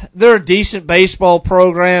ad. They're a decent baseball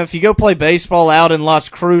program. If you go play baseball out in Las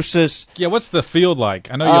Cruces. Yeah, what's the field like?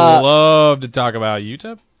 I know you love to talk about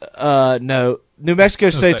UTEP. No. New Mexico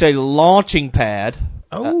State's a launching pad.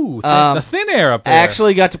 The thin air up there.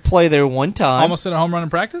 Actually got to play there one time. Almost hit a home run in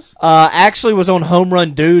practice? Actually was on home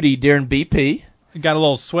run duty during BP. You got a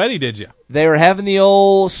little sweaty, did you? They were having the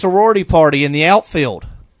old sorority party in the outfield.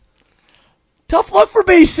 Tough luck for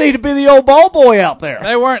BC to be the old ball boy out there.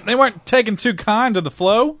 They weren't taking too kind to the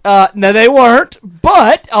flow. No, they weren't.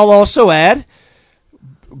 But I'll also add,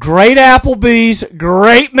 great Applebee's,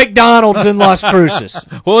 great McDonald's in Las Cruces.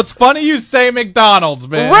 Well, it's funny you say McDonald's,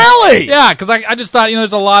 man. Really? Yeah, because I just thought,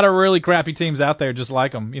 there's a lot of really crappy teams out there just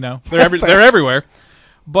like them. They're everywhere.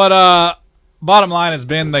 But bottom line has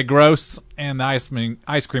been they gross, and the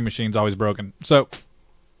ice cream machine's always broken. So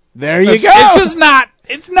there you go. It's just not.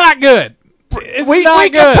 It's not good. We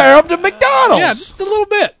compare them to McDonald's. Yeah, just a little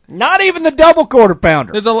bit. Not even the double quarter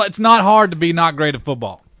pounder. It's not hard to be not great at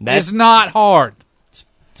football. It's not hard. It's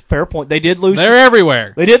a fair point. They did lose. They're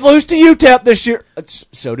everywhere. They did lose to UTEP this year.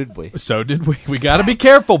 So did we. We got to be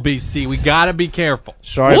careful, BC. We got to be careful.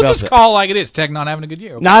 Sorry we'll about just that. call it like it is. Tech not having a good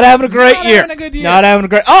year. Okay? Not having a great year. Having a good year. Not having a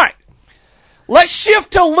great. All right. Let's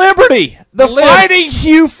shift to Liberty. The Fighting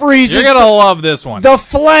Hugh Freezes. You're going to love this one. The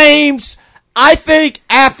Flames. I think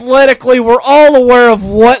athletically we're all aware of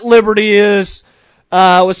what Liberty is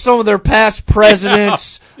with some of their past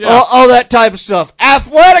presidents, all that type of stuff.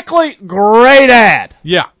 Athletically, great ad.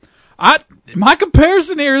 Yeah. My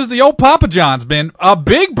comparison here is the old Papa John's, been a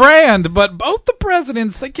big brand, but both the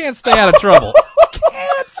presidents, they can't stay out of trouble.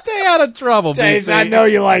 Can't stay out of trouble, Days, BC. I know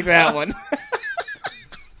you like that one.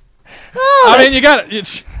 You got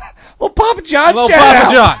it. Well, Papa John's. Little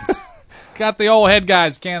Papa John's. Got the old head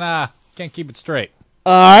guys can't keep it straight.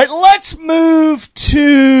 All right, let's move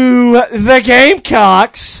to the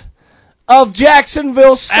Gamecocks of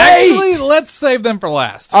Jacksonville State. Actually, let's save them for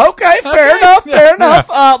last. Okay, fair enough.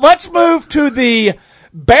 Let's move to the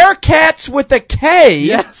Bearcats with a K.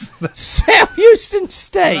 Yes. Sam Houston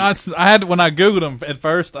State. When I Googled them at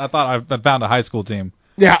first, I thought I found a high school team.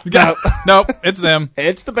 Yeah. Nope, it's them.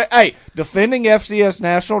 It's the defending FCS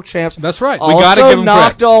national champs. That's right. We got to give them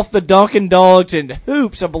knocked credit. off the Dunkin' Dogs and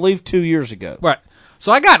hoops, I believe, 2 years ago. Right.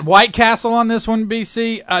 So I got White Castle on this one,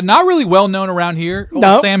 BC. Not really well known around here.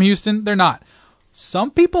 No. Sam Houston, they're not.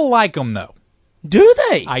 Some people like them, though. Do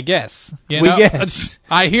they? I guess. Guess.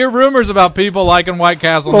 I hear rumors about people liking White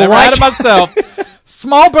Castle. Well, Never had it myself.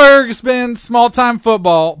 Small burg spin, small-time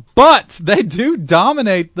football, but they do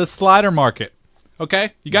dominate the slider market.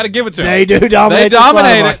 Okay, you got to give it to them. They do dominate. They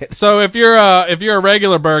dominate the it. So if you're a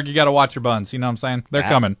regular burg, you got to watch your buns. You know what I'm saying? They're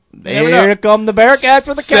coming. Here come the Bearcats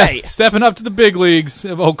with a K. Stepping up to the big leagues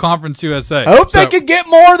of old Conference USA. Hope they can get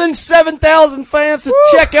more than 7,000 fans to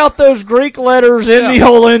check out those Greek letters in the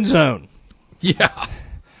whole end zone. Yeah.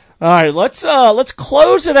 All right, let's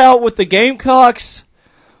close it out with the Gamecocks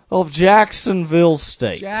of Jacksonville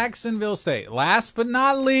State. Jacksonville State. Last but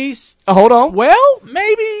not least. Hold on. Well,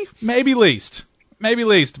 maybe least. Maybe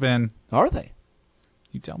least, Ben. Are they?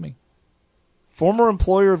 You tell me. Former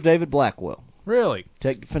employer of David Blackwell. Really?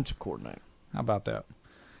 Tech defensive coordinator. How about that?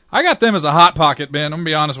 I got them as a hot pocket, Ben. I'm going to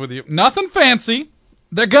be honest with you. Nothing fancy.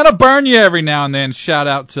 They're going to burn you every now and then. Shout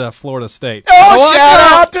out to Florida State. Oh, shout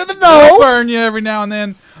out to the They'll Noles. burn you every now and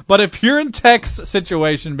then. But if you're in Tech's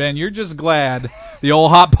situation, Ben, you're just glad the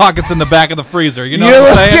old hot pocket's in the back of the freezer. You know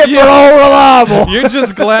what I'm saying? You're all reliable. You're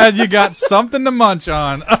just glad you got something to munch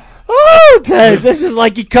on. Oh, Taze, this is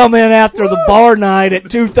like you come in after the bar night at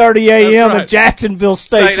 2:30 a.m. right. at Jacksonville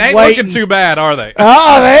State. They ain't waiting. looking too bad, are they?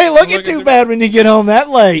 Oh, they ain't looking too bad when you get home that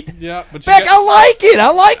late. Yeah, but Beck, I like it.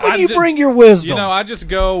 I like when you bring your wisdom. I just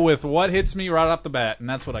go with what hits me right off the bat, and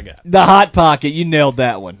that's what I got. The hot pocket, you nailed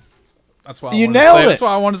that one. That's why you nailed it. That's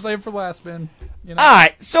why I want to save it for last, Ben. All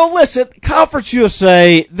right, so listen, Conference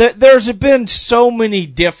USA, there's been so many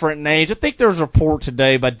different names. I think there was a report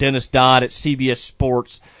today by Dennis Dodd at CBS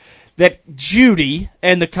Sports that Judy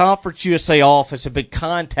and the Conference USA office have been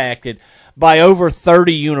contacted by over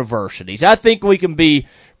 30 universities. I think we can be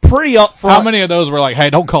pretty upfront. How many of those were like, "Hey,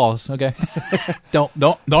 don't call us, okay? don't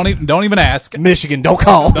even ask." Michigan, don't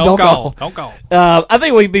call. Don't call. I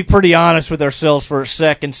think we can be pretty honest with ourselves for a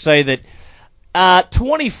second. Say that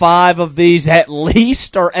 25 of these at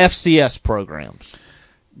least are FCS programs.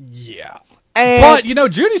 Yeah, but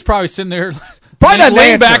Judy's probably sitting there. Probably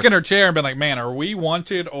laying back in her chair and been like, "Man, are we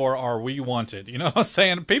wanted or are we wanted?" You know what I'm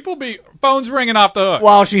saying? Phones ringing off the hook.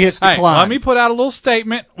 While she hits the climb. Let me put out a little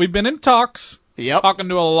statement. We've been in talks. Yep. Talking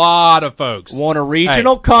to a lot of folks. Want a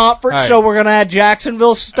regional conference, so we're going to add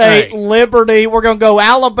Jacksonville State, Liberty. We're going to go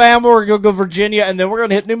Alabama. We're going to go Virginia, and then we're going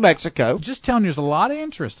to hit New Mexico. Just telling you, there's a lot of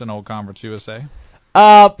interest in Old Conference USA.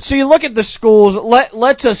 So you look at the schools.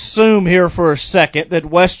 Let's assume here for a second that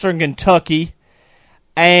Western Kentucky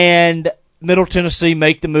and Middle Tennessee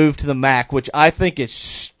make the move to the MAC, which I think is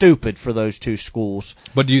stupid for those two schools.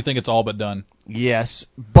 But do you think it's all but done? Yes,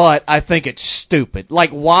 but I think it's stupid. Like,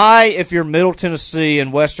 why, if you're Middle Tennessee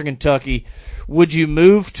and Western Kentucky, would you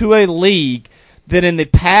move to a league that in the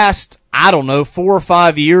past, 4 or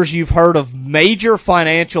 5 years, you've heard of major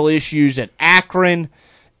financial issues at Akron,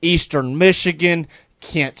 Eastern Michigan,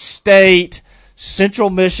 Kent State, Central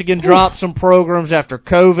Michigan dropped some programs after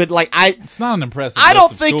COVID. It's not an impressive. I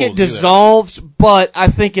don't think it dissolves, but I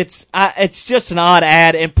think it's just an odd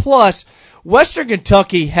ad. And plus, Western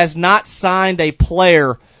Kentucky has not signed a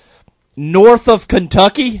player north of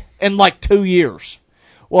Kentucky in 2 years.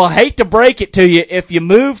 Well, I hate to break it to you, if you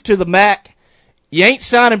move to the MAC, you ain't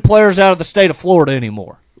signing players out of the state of Florida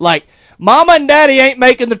anymore. Mama and Daddy ain't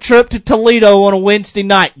making the trip to Toledo on a Wednesday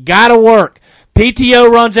night. Gotta work. PTO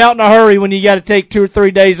runs out in a hurry when you got to take 2 or 3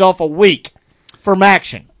 days off a week from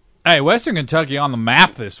action. Hey, Western Kentucky on the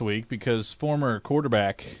map this week because former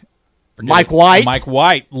quarterback Mike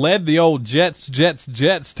White led the old Jets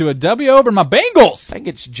to a W over my Bengals. I think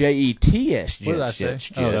it's Jets. What did I say?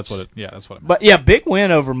 Jets. Oh, that's what it. Yeah, that's what it meant. But yeah, big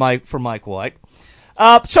win over for Mike White.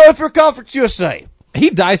 So if you're Conference USA, he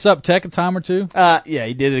dice up Tech a time or two. Yeah,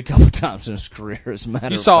 he did it a couple times in his career. As a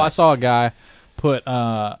matter of fact, I saw a guy put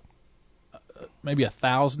maybe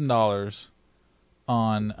 $1,000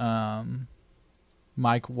 on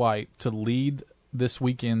Mike White to lead this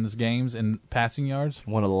weekend's games in passing yards.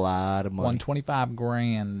 Won a lot of money.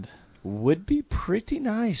 $125,000 would be pretty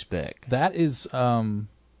nice, Beck. That is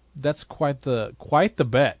that's quite the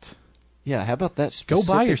bet. Yeah, how about that? Go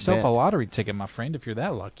buy yourself bet? A lottery ticket, my friend, if you're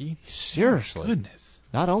that lucky. Seriously, oh, goodness.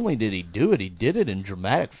 Not only did he do it, he did it in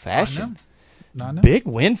dramatic fashion. I know. Big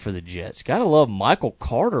win for the Jets. Gotta love Michael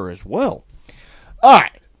Carter as well. All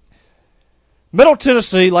right. Middle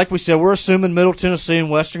Tennessee, like we said, we're assuming Middle Tennessee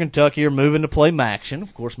and Western Kentucky are moving to play Maction.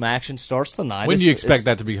 Of course, Maction starts tonight. When do you expect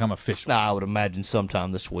that to become official? I would imagine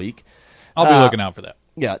sometime this week. I'll be looking out for that.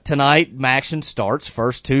 Yeah, tonight, Maction starts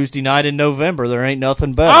first Tuesday night in November. There ain't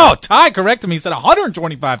nothing better. Oh, Ty corrected me. He said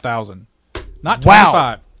 $125,000, not $25,000.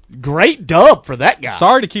 Wow. Great dub for that guy.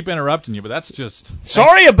 Sorry to keep interrupting you, but that's just...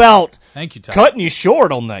 Sorry about thank you, Ty. Cutting you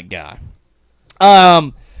short on that guy.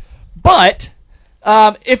 But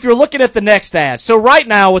if you're looking at the next ad, so right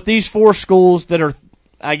now with these 4 schools that are,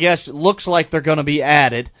 I guess, looks like they're going to be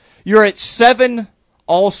added, you're at 7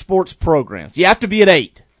 all-sports programs. You have to be at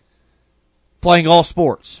 8 playing all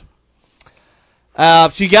sports.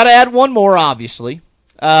 So you got to add one more, obviously.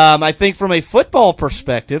 I think from a football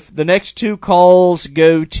perspective, the next 2 calls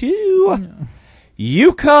go to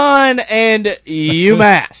UConn and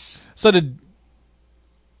UMass.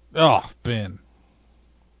 Ben.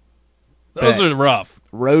 Those are rough.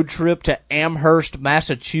 Road trip to Amherst,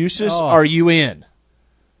 Massachusetts. Are you in?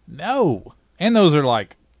 No. And those are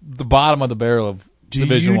the bottom of the barrel of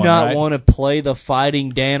Division I. Do you not want to play the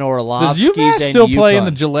Fighting Dan Orlovsky's? Does UMass still play in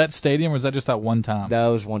the Gillette Stadium, or is that just that one time? That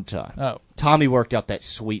was one time. Oh. Tommy worked out that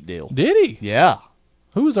sweet deal. Did he? Yeah.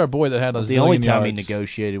 Who was our boy that had a zillion yards? The only time he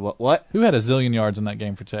negotiated. What? Who had a zillion yards in that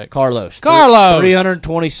game for Tech? Carlos.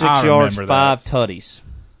 326 yards, 5 tutties.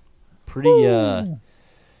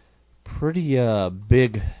 Pretty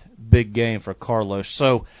big game for Carlos.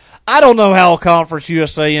 So I don't know how Conference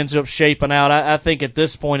USA ends up shaping out. I think at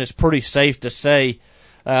this point it's pretty safe to say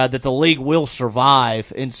that the league will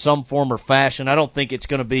survive in some form or fashion. I don't think it's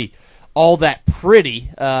going to be all that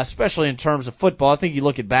pretty, especially in terms of football. I think you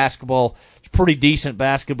look at basketball, it's a pretty decent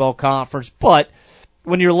basketball conference. But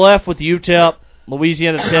when you're left with UTEP,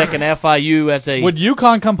 Louisiana Tech, and FIU as a... Would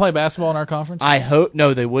UConn come play basketball in our conference? I hope...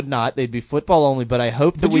 No, they would not. They'd be football only, but I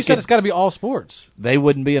hope that we said it's got to be all sports. They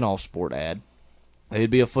wouldn't be an all-sport ad. They'd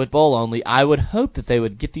be a football only. I would hope that they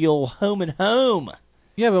would get the old home and home.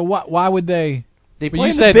 Yeah, but why would they... They play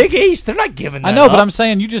in the Big East. They're not giving that I know, up. but I'm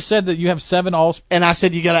saying you just said that you have 7 all... And I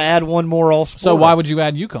said you got to add one more all-sport. So why would you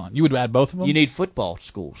add UConn? You would add both of them? You need football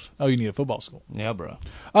schools. Oh, you need a football school. Yeah, bro.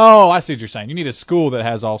 Oh, I see what you're saying. You need a school that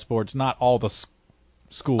has all sports, not all the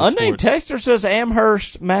school Unnamed sports. texter says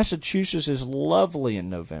Amherst, Massachusetts is lovely in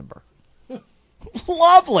November.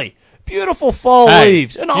 Lovely. Beautiful fall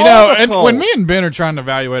leaves. And when me and Ben are trying to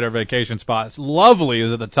evaluate our vacation spots, lovely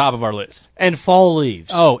is at the top of our list. And fall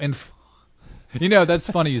leaves. Oh, and that's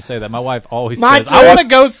funny you say that. My wife always says, I want to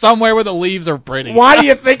go somewhere where the leaves are pretty. Why do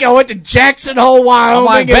you think I went to Jackson Hole,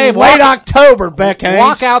 Wyoming in late October, Beck Haynes?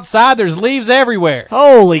 Walk outside, there's leaves everywhere.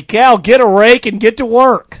 Holy cow, get a rake and get to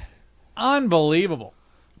work. Unbelievable.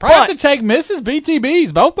 Probably have to take Mrs.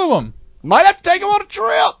 BTBs, both of them. Might have to take them on a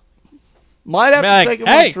trip. Might have to take them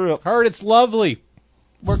on a trip. Heard it's lovely.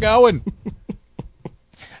 We're going.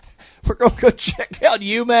 We're going to go check out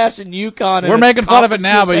UMass and UConn. We're making fun of it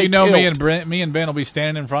now, but you know tilt. me and Ben will be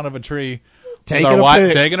standing in front of a tree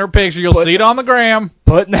taking her picture. You'll see it on the gram.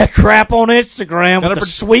 Putting that crap on Instagram with a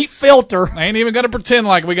sweet filter. I ain't even going to pretend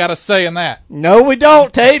like we got a say in that. No, we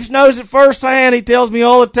don't. Tapes knows it firsthand. He tells me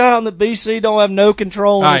all the time that BC don't have no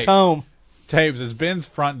control in his home. Tapes, is Ben's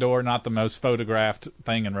front door not the most photographed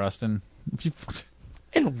thing in Ruston?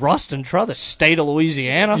 In Ruston, try the state of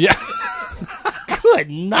Louisiana? Yeah. Good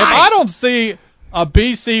night. If I don't see a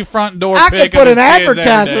BC front door I pic could put of an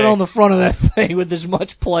advertisement on the front of that thing with as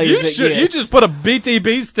much play as it gets. You just put a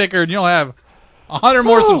BTB sticker and you'll have 100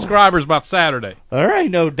 more subscribers by Saturday. All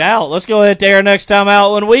right, no doubt. Let's go ahead to air next time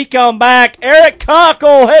out. When we come back, Eric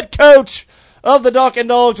Cockle, head coach of the Duck and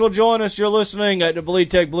Dogs, will join us. You're listening to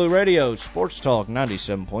Bleed Tech Blue Radio, Sports Talk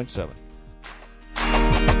 97.7.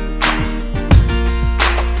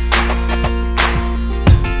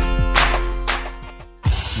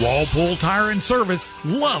 Walpole Tire and Service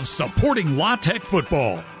loves supporting La Tech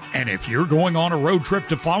football. And if you're going on a road trip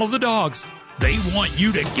to follow the Dogs, they want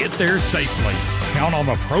you to get there safely. Count on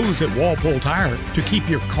the pros at Walpole Tire to keep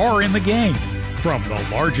your car in the game. From the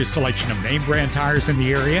largest selection of name brand tires in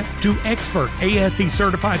the area to expert ASE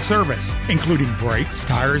certified service, including brakes,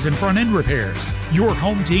 tires, and front end repairs. Your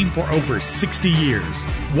home team for over 60 years.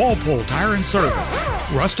 Walpole Tire and Service,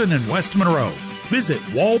 Ruston and West Monroe. Visit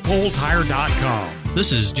walpoletire.com.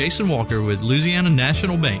 This is Jason Walker with Louisiana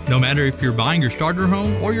National Bank. No matter if you're buying your starter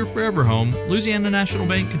home or your forever home, Louisiana National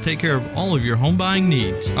Bank can take care of all of your home buying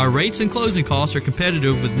needs. Our rates and closing costs are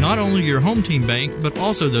competitive with not only your home team bank, but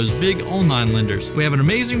also those big online lenders. We have an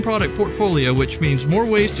amazing product portfolio, which means more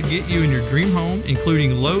ways to get you in your dream home,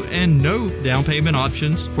 including low and no down payment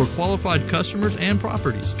options for qualified customers and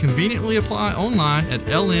properties. Conveniently apply online at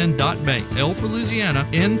ln.bank. L for Louisiana,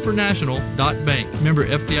 N for national.bank. Member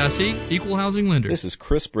FDIC, Equal Housing Lender. This is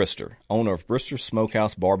Chris Brister, owner of Brister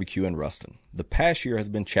Smokehouse Barbecue in Ruston. The past year has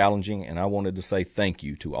been challenging, and I wanted to say thank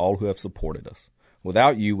you to all who have supported us.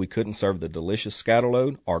 Without you, we couldn't serve the delicious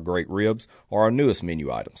scatterload, our great ribs, or our newest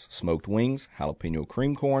menu items, smoked wings, jalapeno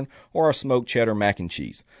cream corn, or our smoked cheddar mac and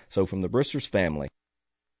cheese. So from the Brister's family,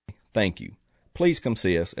 thank you. Please come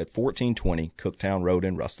see us at 1420 Cooktown Road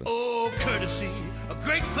in Ruston. Oh, Courtesy, a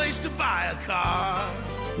great place to buy a car.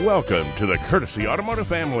 Welcome to the Courtesy Automotive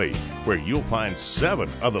family, where you'll find 7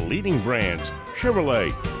 of the leading brands: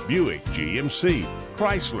 Chevrolet, Buick, GMC,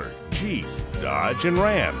 Chrysler, Jeep, Dodge, and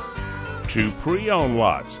Ram. 2 pre-owned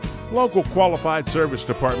lots, local qualified service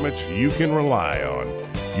departments you can rely on.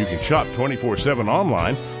 You can shop 24/7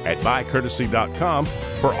 online at buycourtesy.com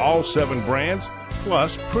for all 7 brands,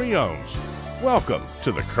 plus pre-owns. Welcome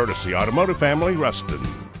to the Courtesy Automotive family, Ruston.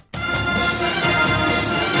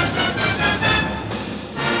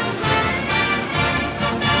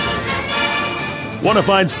 Want to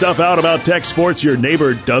find stuff out about tech sports your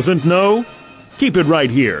neighbor doesn't know? Keep it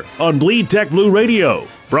right here on Bleed Tech Blue Radio.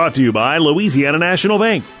 Brought to you by Louisiana National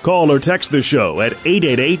Bank. Call or text the show at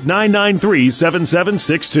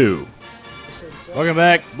 888-993-7762. Welcome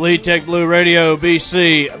back, Bleed Tech Blue Radio,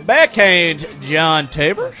 BC. Backhand John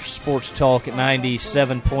Tabor, Sports Talk at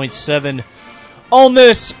 97.7 on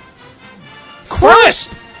this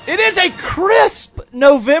crisp. It is a crisp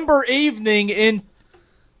November evening in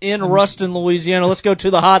Ruston, Louisiana. Let's go to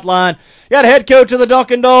the hotline. You got head coach of the Duck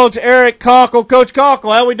and Dogs, Eric Cockle. Coach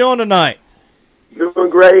Cockle, how we doing tonight? Doing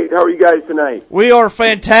great. How are you guys tonight? We are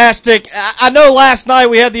fantastic. I know last night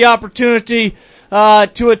we had the opportunity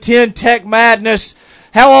to attend Tech Madness.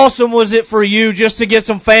 How awesome was it for you just to get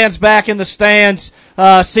some fans back in the stands?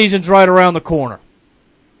 Season's right around the corner.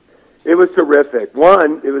 It was terrific.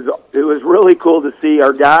 One, it was really cool to see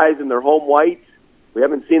our guys in their home whites. We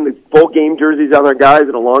haven't seen the full game jerseys on our guys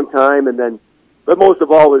in a long time, but most of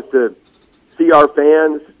all was to see our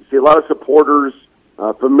fans, see a lot of supporters,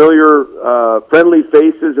 familiar, friendly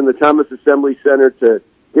faces in the Thomas Assembly Center to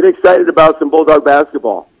get excited about some Bulldog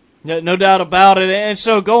basketball. No doubt about it. And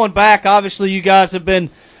so going back, obviously you guys have been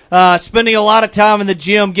spending a lot of time in the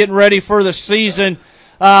gym getting ready for the season.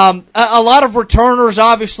 A lot of returners,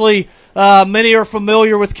 obviously. Many are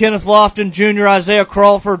familiar with Kenneth Lofton Jr., Isaiah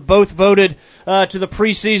Crawford, both voted to the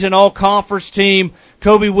preseason all-conference team.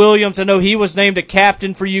 Kobe Williams, I know he was named a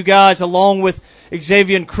captain for you guys, along with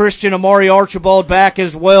Xavier Christian, Amari Archibald back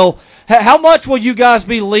as well. How much will you guys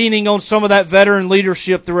be leaning on some of that veteran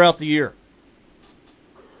leadership throughout the year?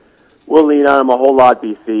 We'll lean on them a whole lot,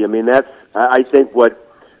 BC. I mean, that's, I think, what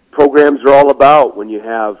programs are all about. When you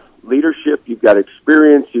have leadership, you've got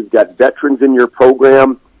experience, you've got veterans in your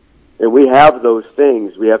program, and we have those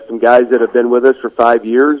things. We have some guys that have been with us for 5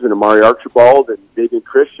 years, and Amari Archibald and Xavier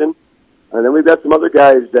Christian, and then we've got some other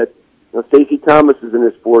guys that Stacey Thomas is in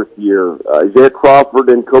his 4th year. Isaiah Crawford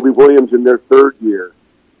and Kobe Williams in their 3rd year.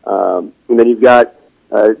 And then you've got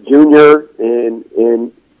Junior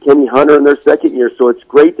and Kenny Hunter in their 2nd year. So it's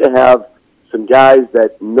great to have some guys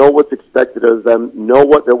that know what's expected of them, know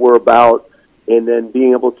what that we're about, and then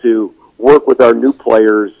being able to work with our new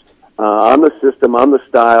players on the system, on the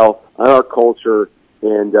style, on our culture,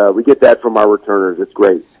 and we get that from our returners. It's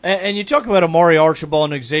great. And you talk about Amari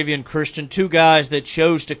Archibald and Xavier Christian, 2 guys that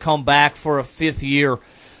chose to come back for a 5th year.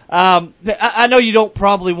 I know you don't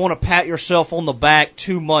probably want to pat yourself on the back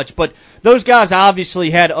too much, but those guys obviously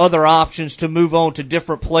had other options to move on to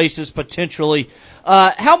different places potentially.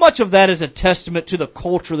 How much of that is a testament to the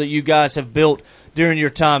culture that you guys have built during your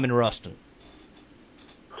time in Ruston?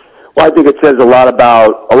 Well, I think it says a lot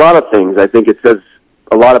about a lot of things. I think it says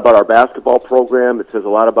a lot about our basketball program. It says a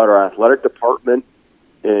lot about our athletic department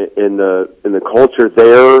in the culture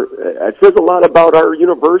there. It says a lot about our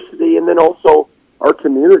university and then also our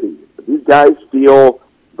community. These guys feel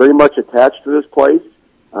very much attached to this place.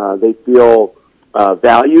 They feel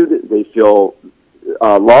valued. They feel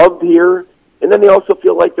loved here. And then they also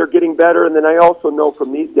feel like they're getting better. And then I also know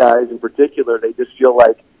from these guys in particular, they just feel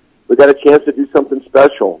like we got a chance to do something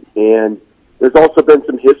special. And there's also been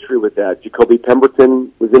some history with that. Jacoby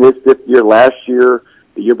Pemberton was in his 5th year last year.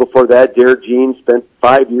 The year before that, Derek Jean spent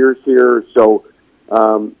 5 years here. So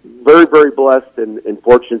very, very blessed and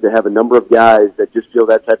fortunate to have a number of guys that just feel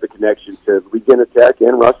that type of connection to Louisiana Tech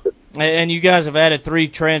and Ruston. And you guys have added 3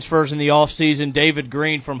 transfers in the offseason. David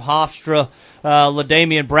Green from Hofstra,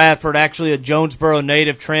 LaDamian Bradford, actually a Jonesboro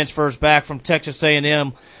native, transfers back from Texas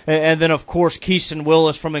A&M, and then, of course, Keaston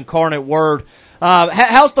Willis from Incarnate Word.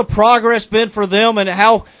 How's the progress been for them, and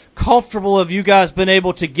how comfortable have you guys been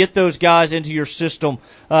able to get those guys into your system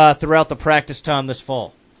throughout the practice time this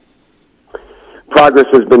fall? Progress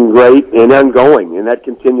has been great and ongoing, and that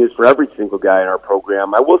continues for every single guy in our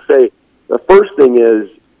program. I will say the first thing is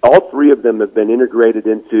all 3 of them have been integrated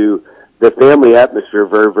into the family atmosphere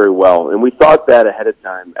very, very well, and we thought that ahead of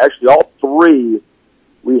time. Actually, all 3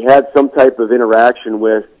 we had some type of interaction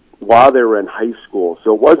with while they were in high school,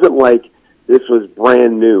 so it wasn't like this was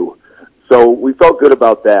brand new. So we felt good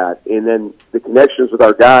about that, and then the connections with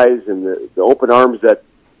our guys and the open arms that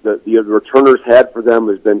the returners had for them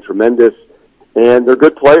has been tremendous. And they're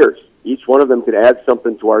good players. Each one of them could add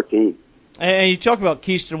something to our team. And you talk about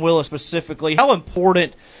Keaston Willis specifically. How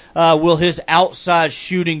important will his outside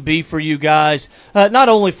shooting be for you guys, not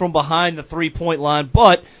only from behind the three-point line,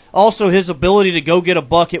 but also his ability to go get a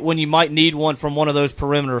bucket when you might need one from one of those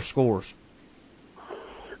perimeter scores?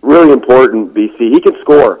 Really important, BC. He can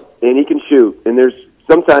score, and he can shoot. And there's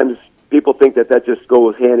sometimes people think that just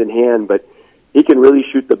goes hand in hand, but he can really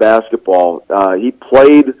shoot the basketball. He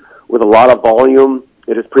played with a lot of volume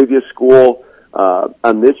at his previous school.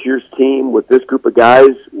 On this year's team with this group of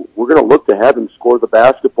guys, we're going to look to have him score the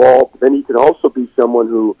basketball. But then he can also be someone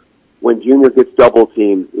who, when Junior gets double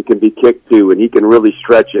teamed, it can be kicked to, and he can really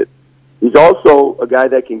stretch it. He's also a guy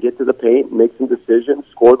that can get to the paint and make some decisions,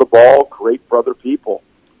 score the ball, create for other people.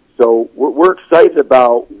 So we're excited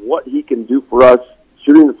about what he can do for us.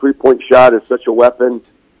 Shooting the three-point shot is such a weapon,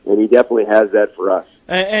 and he definitely has that for us.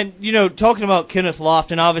 And, you know, talking about Kenneth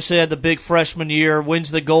Lofton, obviously had the big freshman year,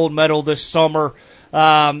 wins the gold medal this summer.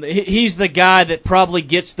 He's the guy that probably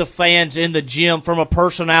gets the fans in the gym from a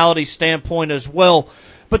personality standpoint as well.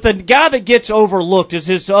 But the guy that gets overlooked is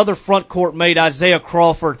his other front court mate, Isaiah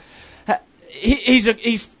Crawford. He's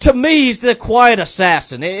to me, he's the quiet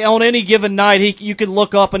assassin. On any given night, you could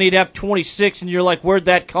look up and he'd have 26, and you're like, where'd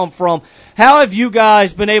that come from? How have you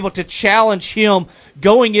guys been able to challenge him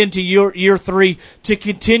going into year 3 to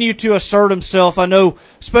continue to assert himself? I know,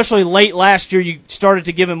 especially late last year, you started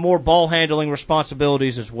to give him more ball handling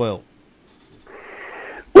responsibilities as well.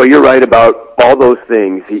 Well, you're right about all those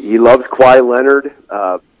things. He loves Kawhi Leonard,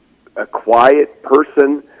 a quiet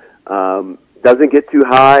person, doesn't get too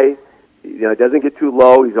high. You know, it doesn't get too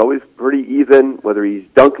low. He's always pretty even, whether he's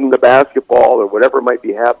dunking the basketball or whatever might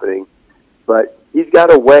be happening. But he's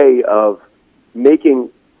got a way of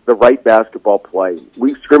making the right basketball play.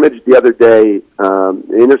 We scrimmaged the other day,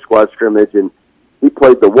 inter-squad scrimmage, and he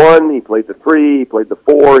played the 1, he played the 3, he played the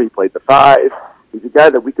 4, he played the 5. He's a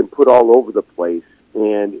guy that we can put all over the place,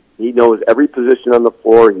 and he knows every position on the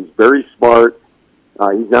floor. He's very smart.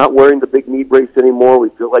 He's not wearing the big knee brace anymore. We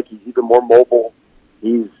feel like he's even more mobile.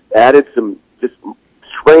 He's added some just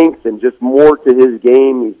strength and just more to his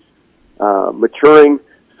game. He's maturing.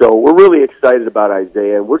 So we're really excited about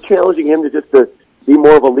Isaiah, and we're challenging him to be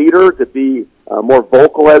more of a leader, to be more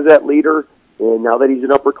vocal as that leader. And now that he's an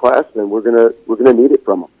upperclassman, we're gonna need it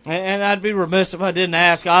from him. And I'd be remiss if I didn't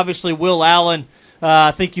ask. Obviously, Will Allen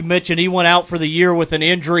I think you mentioned he went out for the year with an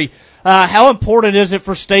injury. How important is it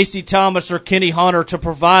for Stacey Thomas or Kenny Hunter to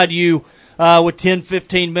provide you with 10,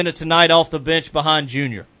 15 minutes a night off the bench behind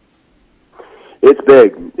Junior? It's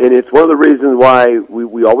big, and it's one of the reasons why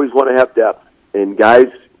we always want to have depth, and guys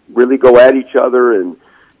really go at each other and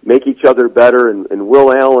make each other better, and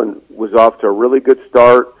Will Allen was off to a really good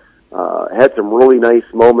start, had some really nice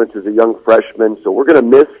moments as a young freshman, so we're going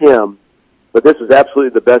to miss him, but this was absolutely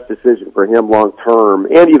the best decision for him long term,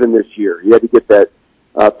 and even this year. He had to get that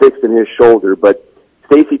fixed in his shoulder, but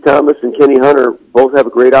Stacey Thomas and Kenny Hunter both have a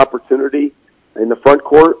great opportunity in the front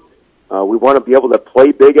court. We want to be able to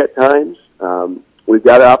play big at times. We've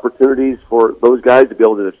got opportunities for those guys to be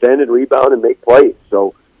able to defend and rebound and make plays.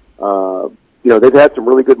 So, they've had some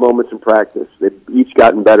really good moments in practice. They've each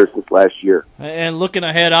gotten better since last year. And looking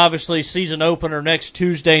ahead, obviously, season opener next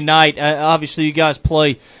Tuesday night. Obviously, you guys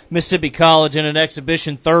play Mississippi College in an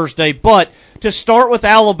exhibition Thursday. But to start with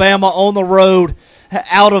Alabama on the road,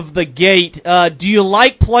 out of the gate, do you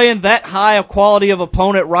like playing that high a quality of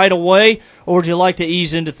opponent right away, or would you like to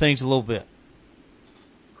ease into things a little bit?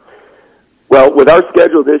 Well, with our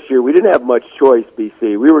schedule this year, we didn't have much choice,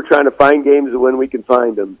 BC. We were trying to find games when we can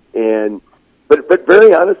find them. But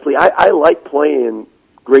very honestly, I like playing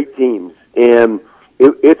great teams. And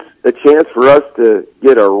it's a chance for us to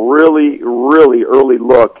get a really, really early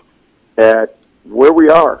look at where we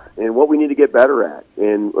are and what we need to get better at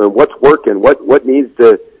and what's working, what needs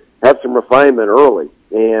to have some refinement early.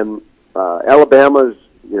 And Alabama's,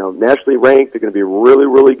 nationally ranked. They're going to be really,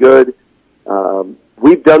 really good.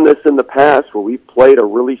 We've done this in the past where we've played a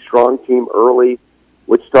really strong team early,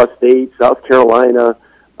 Wichita State, South Carolina,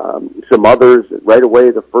 some others right away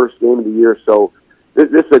the first game of the year. So this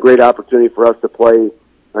is a great opportunity for us to play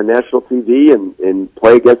on national TV and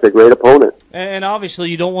play against a great opponent. And obviously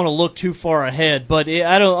you don't want to look too far ahead, but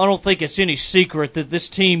I don't think it's any secret that this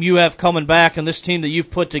team you have coming back and this team that you've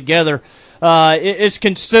put together is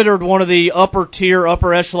considered one of the upper tier,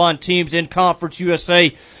 upper echelon teams in Conference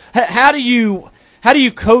USA. How do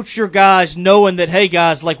you coach your guys knowing that, hey,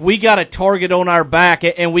 guys, like we got a target on our back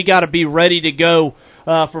and we got to be ready to go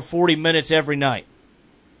for 40 minutes every night?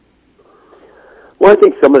 Well, I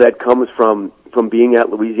think some of that comes from being at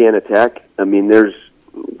Louisiana Tech. I mean, there's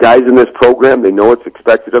guys in this program, they know what's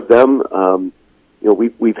expected of them.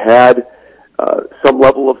 We've had some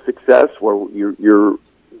level of success where you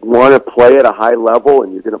want to play at a high level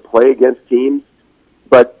and you're going to play against teams.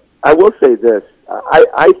 But I will say this.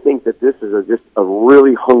 I think that this is just a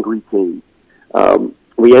really hungry team.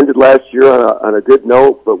 We ended last year on a good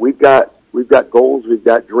note, but we've got goals, we've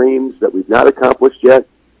got dreams that we've not accomplished yet,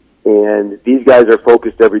 and these guys are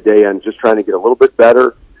focused every day on just trying to get a little bit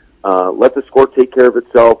better. Let the score take care of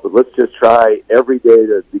itself, but let's just try every day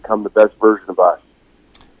to become the best version of us.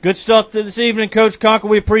 Good stuff this evening, Coach Conklin.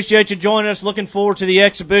 We appreciate you joining us. Looking forward to the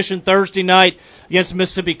exhibition Thursday night against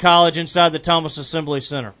Mississippi College inside the Thomas Assembly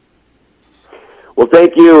Center. Well,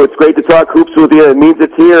 thank you. It's great to talk hoops with you. It means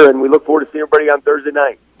it's here, and we look forward to seeing everybody on Thursday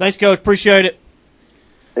night. Thanks, Coach. Appreciate it.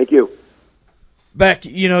 Thank you. Beck,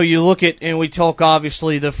 you look at, and we talk,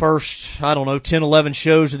 obviously, the first, 10, 11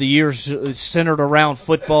 shows of the year centered around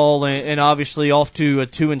football, and obviously off to a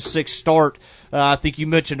 2-6 start. I think you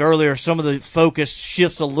mentioned earlier some of the focus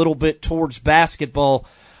shifts a little bit towards basketball.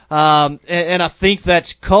 And I think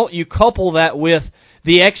you couple that with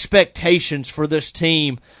the expectations for this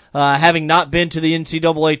team, having not been to the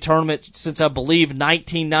NCAA tournament since, I believe,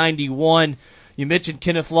 1991. You mentioned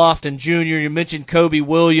Kenneth Lofton Jr., you mentioned Kobe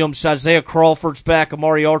Williams, Isaiah Crawford's back,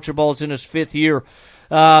 Amari Archibald's in his fifth year.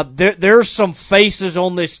 There's some faces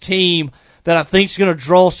on this team that I think is going to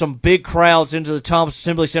draw some big crowds into the Thomas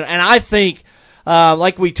Assembly Center. And I think,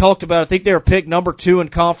 like we talked about, I think they're picked number 2 in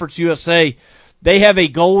Conference USA. They have a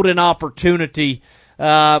golden opportunity.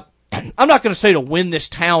 I'm not going to say to win this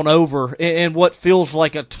town over in what feels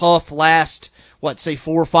like a tough last, 4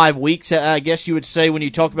 or 5 weeks, I guess you would say when you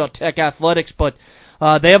talk about Tech Athletics, but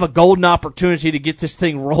they have a golden opportunity to get this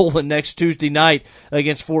thing rolling next Tuesday night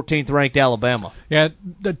against 14th ranked Alabama. Yeah,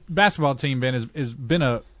 the basketball team, Ben, has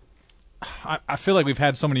been I feel like we've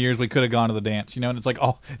had so many years we could have gone to the dance, and it's like,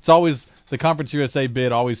 it's always the Conference USA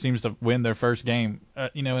bid always seems to win their first game,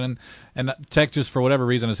 and Tech just for whatever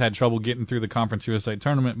reason has had trouble getting through the Conference USA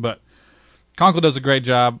tournament, but Conklin does a great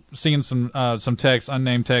job. Seeing some text,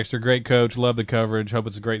 unnamed texter, great coach, love the coverage. Hope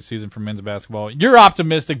it's a great season for men's basketball. You're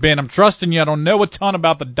optimistic, Ben. I'm trusting you. I don't know a ton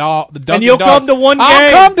about the Dunkin' And you'll Dogs. come to one game.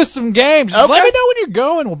 I'll come to some games. Just let me know when you're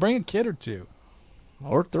going. We'll bring a kid or 2.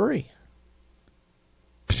 Or 3.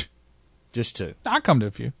 Just 2. I'll come to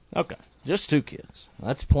a few. Okay. Just 2 kids.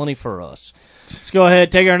 That's plenty for us. Let's go ahead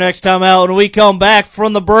and take our next time out. When we come back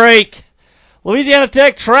from the break, Louisiana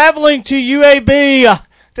Tech traveling to UAB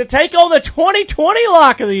to take on the 2020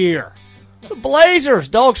 lock of the year. The Blazers,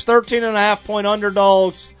 Dogs 13.5-point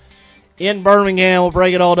underdogs in Birmingham. We'll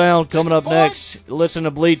break it all down coming up next. Listen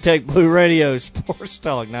to Bleed Tech Blue Radio, Sports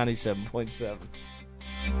Talk 97.7.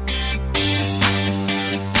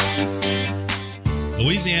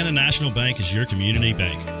 Louisiana National Bank is your community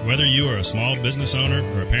bank. Whether you are a small business owner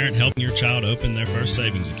or a parent helping your child open their first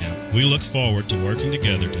savings account, we look forward to working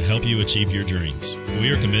together to help you achieve your dreams. We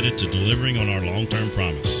are committed to delivering on our long-term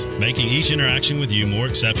promise, making each interaction with you more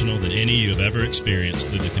exceptional than any you have ever experienced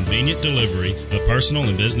through the convenient delivery of personal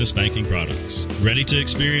and business banking products. Ready to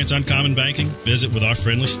experience uncommon banking? Visit with our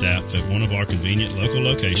friendly staff at one of our convenient local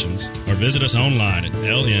locations or visit us online at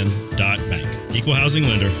ln.bank. Equal housing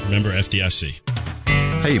lender, member FDIC.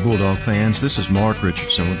 Hey Bulldog fans, this is Mark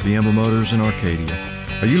Richardson with Bienville Motors in Arcadia.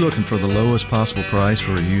 Are you looking for the lowest possible price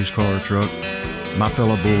for a used car or truck? My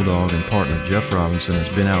fellow Bulldog and partner Jeff Robinson has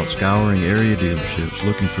been out scouring area dealerships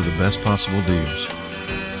looking for the best possible deals.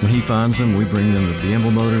 When he finds them, we bring them to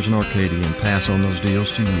Bienville Motors in Arcadia and pass on those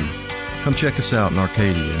deals to you. Come check us out in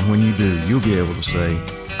Arcadia, and when you do, you'll be able to say,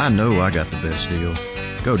 I know I got the best deal.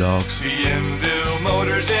 Go Dogs. Bienville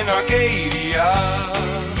Motors in Arcadia.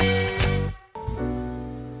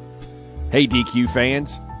 Hey DQ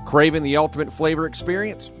fans, craving the ultimate flavor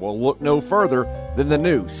experience? Well, look no further than the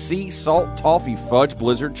new Sea Salt Toffee Fudge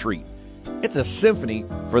Blizzard Treat. It's a symphony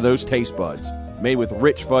for those taste buds, made with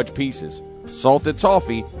rich fudge pieces, salted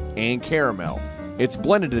toffee, and caramel. It's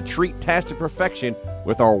blended to treat-tastic perfection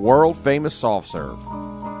with our world-famous soft serve.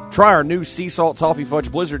 Try our new Sea Salt Toffee Fudge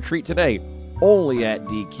Blizzard Treat today, only at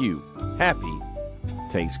DQ. Happy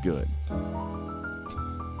tastes good.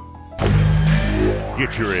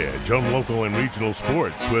 Get your edge on local and regional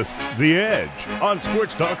sports with The Edge on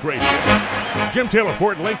Sports Talk Radio. Jim Taylor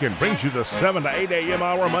Ford Lincoln brings you the 7 to 8 a.m.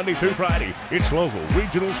 hour Monday through Friday. It's local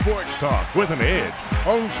regional sports talk with an edge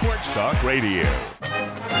on Sports Talk Radio.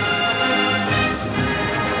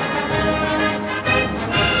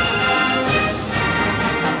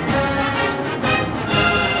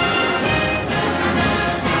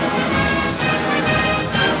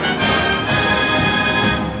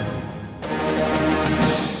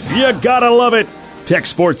 You gotta love it. Tech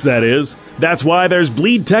sports, that is. That's why there's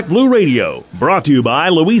Bleed Tech Blue Radio, brought to you by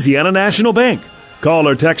Louisiana National Bank. Call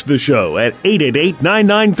or text the show at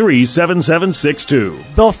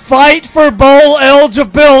 888-993-7762. The fight for bowl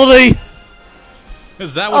eligibility.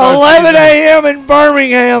 Is that what 11 a.m. in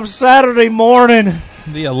Birmingham Saturday morning.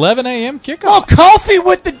 The 11 a.m. kickoff? Oh, coffee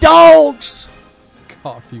with the dogs.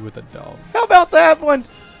 Coffee with the dog. How about that one?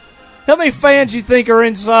 How many fans you think are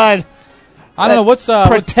inside? I don't know what's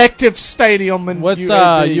Protective Stadium in what's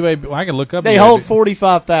UAB. UAB? Well, I can look up. They UAB. hold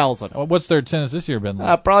 45,000. What's their attendance this year been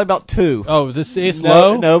like? Probably about 2. Oh, it's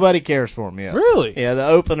low. Nobody cares for them yet. Really? Yeah, the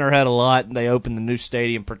opener had a lot, and they opened the new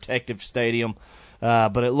stadium, Protective Stadium.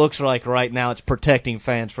 But it looks like right now it's protecting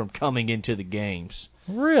fans from coming into the games.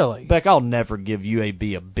 Really? Beck, I'll never give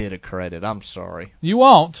UAB a bit of credit. I'm sorry. You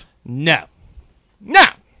won't? No.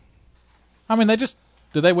 I mean, did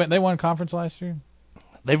they win? They won conference last year.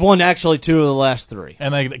 They've won actually 2 of the last 3.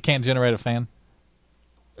 And they can't generate a fan?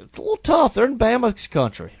 It's a little tough. They're in Bama's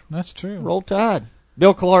country. That's true. Roll Tide.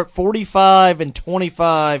 Bill Clark,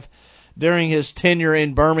 45-25 during his tenure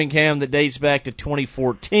in Birmingham that dates back to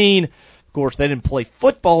 2014. Of course, they didn't play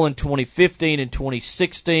football in 2015 and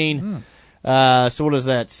 2016. So what is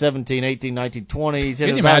that? 17, 18, 19, 20. Can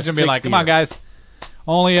you imagine being like, come on, guys.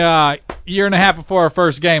 Only a year and a half before our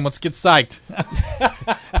first game. Let's get psyched.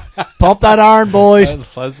 Pump that iron, boys.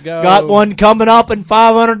 Let's go. Got one coming up in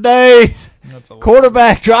 500 days.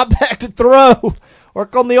 Quarterback, drop back to throw.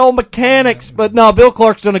 Work on the old mechanics. But no, Bill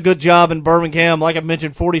Clark's done a good job in Birmingham. Like I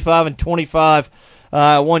mentioned,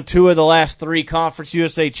 45-25. Won 2 of the last 3 Conference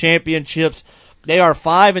USA championships. They are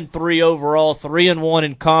 5-3 overall, 3-1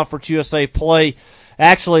 in Conference USA play.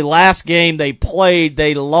 Actually, last game they played,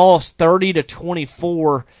 they lost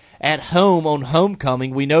 30-24 at home on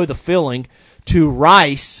homecoming. We know the feeling, to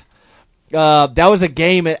Rice. That was a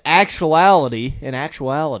game in actuality,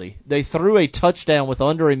 they threw a touchdown with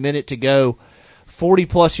under a minute to go,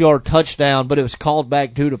 40-plus yard touchdown, but it was called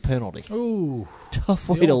back due to penalty. Ooh. Tough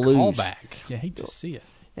way to lose. Callback. You hate to see it.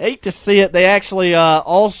 Hate to see it. They actually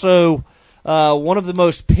also one of the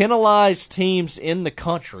most penalized teams in the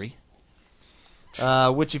country,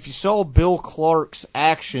 which if you saw Bill Clark's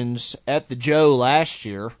actions at the Joe last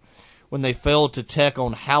year when they failed to Tech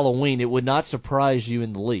on Halloween, it would not surprise you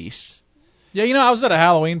in the least. Yeah, I was at a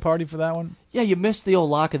Halloween party for that one. Yeah, you missed the old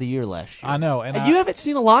Lock of the Year last year. I know. And you haven't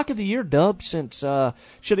seen a Lock of the Year dub since,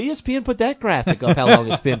 should ESPN put that graphic up how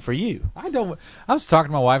long it's been for you? I was talking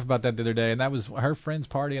to my wife about that the other day, and that was her friend's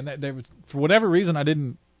party, and they was, for whatever reason, I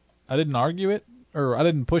didn't argue it, or I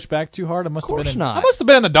didn't push back too hard. I must have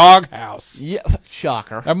been in the doghouse. Yeah,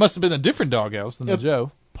 shocker. I must have been a different doghouse than the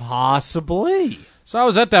Joe. Possibly. So I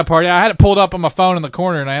was at that party. I had it pulled up on my phone in the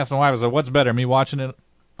corner, and I asked my wife, I was like, what's better, me watching it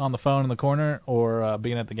on the phone in the corner or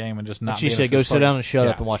being at the game and just not She being said, at go this sit party? down and shut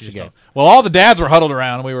up and watch the game. Well, all the dads were huddled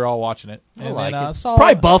around, and we were all watching it. And I like then, it. saw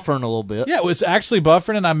Probably buffering a little bit. Yeah, it was actually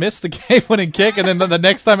buffering, and I missed the game-winning kick, and then the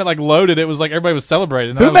next time it loaded, it was like everybody was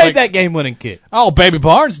celebrating. Who made that game-winning kick? Oh, Baby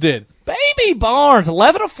Barnes did. Baby Barnes,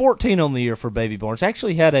 11 of 14 on the year for Baby Barnes.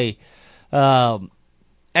 Actually had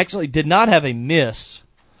actually did not have a miss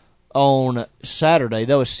on Saturday.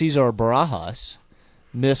 That was Cesar Barajas.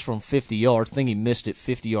 Missed from 50 yards. I think he missed it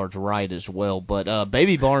 50 yards right as well. But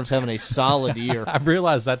Baby Barnes having a solid year. I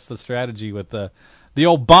realize that's the strategy with the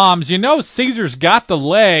old bombs. You know, Caesar's got the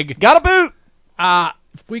leg. Got a boot.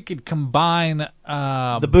 If we could combine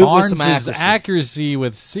the boot Barnes' with some accuracy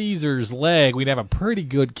with Caesar's leg, we'd have a pretty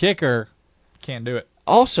good kicker. Can't do it.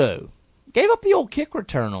 Also, gave up the old kick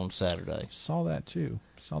return on Saturday. Saw that too.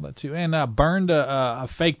 And burned a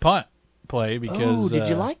fake punt play because. Did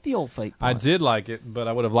you like the old fake punt? I did like it, but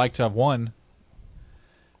I would have liked to have won.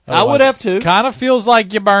 I would have too. Kind of feels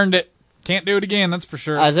like you burned it. Can't do it again, that's for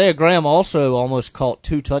sure. Isaiah Graham also almost caught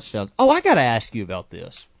 2 touchdowns. Oh, I got to ask you about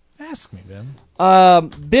this. Ask me, Ben.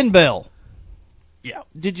 Ben Bell. Yeah.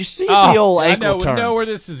 Did you see the old ankle turn? I know where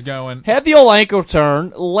this is going. Had the old ankle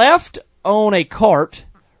turn, left on a cart,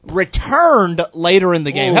 returned later in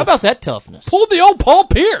the game. Ooh. How about that toughness? Pulled the old Paul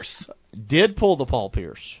Pierce. Did pull the Paul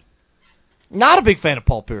Pierce. Not a big fan of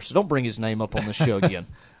Paul Pierce, so don't bring his name up on the show again.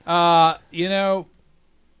 Ben,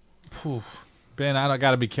 I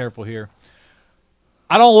got to be careful here.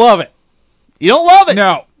 I don't love it. You don't love it?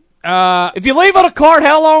 No. If you leave on a cart,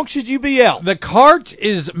 how long should you be out? The cart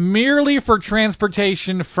is merely for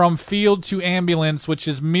transportation from field to ambulance, which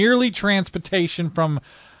is merely transportation from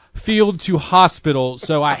field to hospital.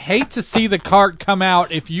 So I hate to see the cart come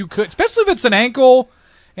out if you could, especially if it's an ankle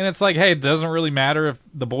and it's like, hey, it doesn't really matter if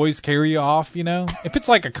the boys carry you off, you know? If it's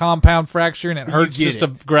like a compound fracture and it hurts,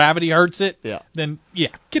 gravity hurts it, then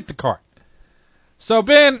get the cart. So,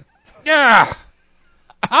 Ben,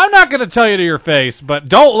 I'm not going to tell you to your face, but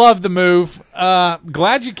don't love the move.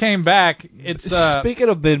 Glad you came back. It's Speaking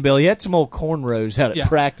of Ben Bell, he had some old cornrows out at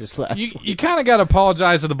practice last week. You kind of got to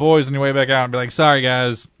apologize to the boys on your way back out and be like, sorry,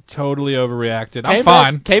 guys, totally overreacted. I'm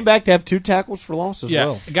fine. Came back to have 2 tackles for loss as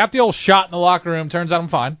well. Got the old shot in the locker room. Turns out I'm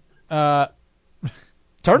fine.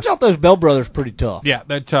 Turns out those Bell brothers pretty tough. Yeah,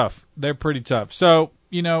 they're tough. They're pretty tough. So,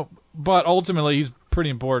 but ultimately he's pretty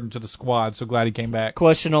important to the squad, so glad he came back.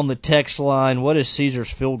 Question on the text line, what is Caesar's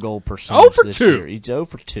field goal percentage this year? He's 0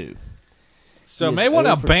 for 2. So may want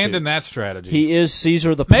to abandon that strategy. He is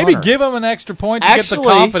Caesar the punter. Maybe give him an extra point to get the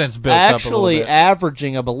confidence built up a little bit. Actually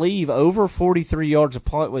averaging, I believe, over 43 yards a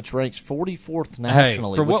punt, which ranks 44th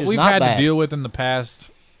nationally, for which what is we've not had bad. to deal with in the past,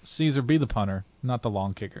 Caesar be the punter, not the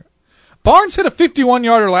long kicker. Barnes hit a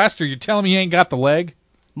 51-yarder last year. You're telling me he ain't got the leg?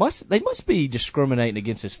 They must be discriminating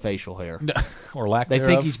against his facial hair. Or lack They thereof.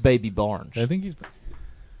 think he's Baby Barnes.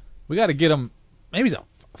 We got to get him. Maybe he's a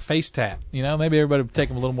face tat. Maybe everybody would take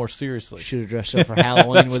him a little more seriously. Should have dressed up for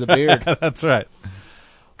Halloween with a beard. That's right.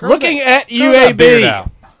 Looking at UAB,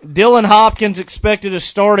 Dylan Hopkins expected to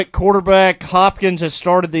start at quarterback. Hopkins has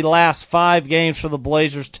started the last 5 games for the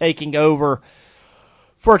Blazers, taking over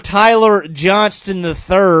for Tyler Johnston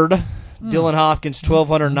III. Dylan Hopkins,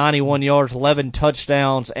 1,291 yards, 11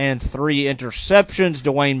 touchdowns, and 3 interceptions.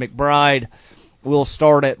 Dwayne McBride will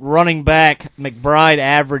start at running back. McBride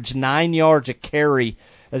averaged 9 yards a carry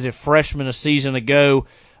as a freshman a season ago.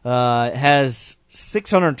 Has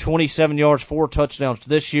 627 yards, 4 touchdowns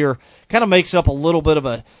this year. Kind of makes up a little bit of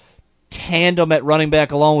a tandem at running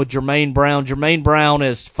back along with Jermaine Brown. Jermaine Brown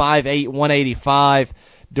is 5'8", 185.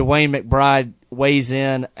 Dwayne McBride weighs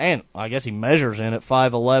in, and I guess he measures in at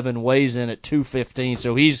 5'11", weighs in at 215.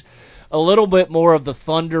 So he's a little bit more of the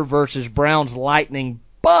Thunder versus Brown's Lightning.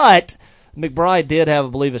 But McBride did have, I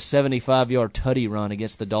believe, a 75-yard tutty run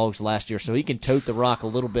against the Dogs last year, so he can tote the rock a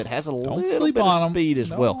little bit. Has a little bit of speed as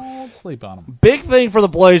well. Don't sleep on him. Big thing for the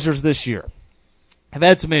Blazers this year. Have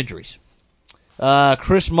had some injuries.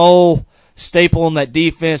 Chris Mole, staple in that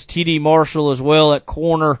defense. T.D. Marshall as well at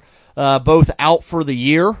corner, both out for the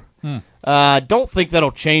year. Don't think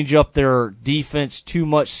that'll change up their defense too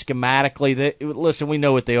much schematically. Listen, we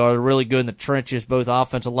know what they are. They're really good in the trenches, both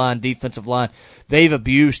offensive line, defensive line. They've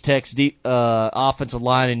abused Tech's offensive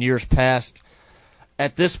line in years past.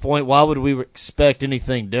 at this point, why would we expect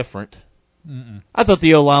anything different? I thought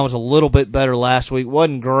the O-line was a little bit better last week.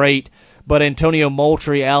 Wasn't great, but Antonio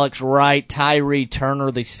Moultrie, Alex Wright, Tyree Turner,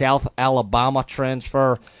 the South Alabama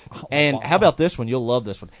transfer. And how about this one? You'll love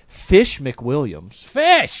this one. Fish McWilliams.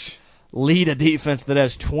 Fish! Lead a defense that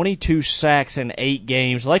has 22 sacks in 8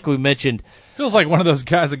 games. Like we mentioned. Feels like one of those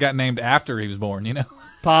guys that got named after he was born, you know?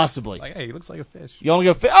 Possibly. Like, hey, he looks like a fish. You want to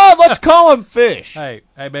go fish? Oh, let's call him Fish. Hey,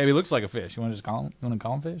 baby, he looks like a fish. You want to just call him? You want to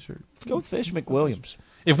call him Fish? Or? Let's go with Fish McWilliams.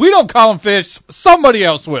 If we don't call him Fish, somebody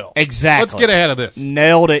else will. Exactly. Let's get ahead of this.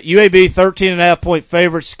 Nailed it. UAB 13.5-point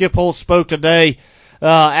favorite. Skip Holtz spoke today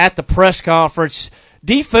at the press conference.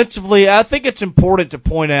 Defensively, I think it's important to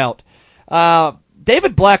point out,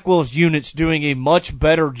 David Blackwell's unit's doing a much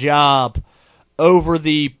better job over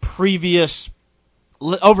the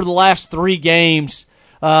last 3 games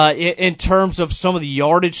in terms of some of the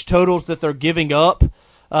yardage totals that they're giving up.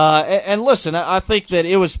 And listen, I think that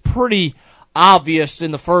it was pretty obvious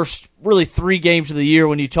in the first really 3 games of the year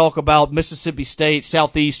when you talk about Mississippi State,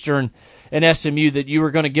 Southeastern, and SMU that you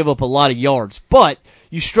were going to give up a lot of yards. But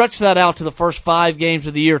you stretch that out to the first 5 games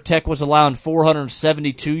of the year, Tech was allowing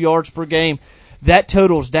 472 yards per game. That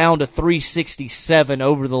totals down to 367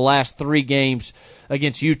 over the last 3 games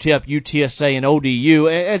against UTEP, UTSA, and ODU.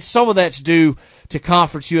 And some of that's due to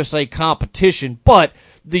Conference USA competition, but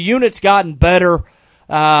the unit's gotten better.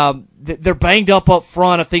 They're banged up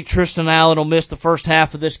front. I think Tristan Allen will miss the first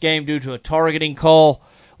half of this game due to a targeting call.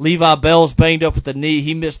 Levi Bell's banged up with the knee.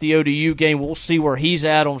 He missed the ODU game. We'll see where he's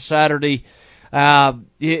at on Saturday.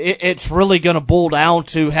 It's really going to boil down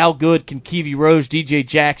to how good can Kevy Rose, DJ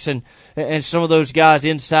Jackson, and some of those guys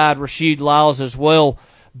inside, Rasheed Lyles as well,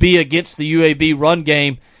 be against the UAB run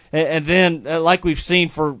game. And then, like we've seen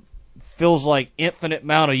for feels like infinite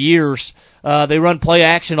amount of years, they run play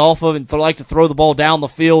action off of it and like to throw the ball down the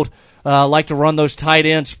field, like to run those tight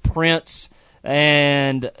ends, Prince,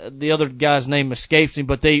 and the other guy's name escapes him,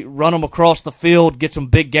 but they run them across the field, get some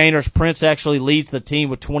big gainers. Prince actually leads the team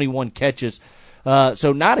with 21 catches.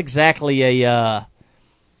 So not exactly a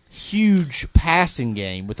huge passing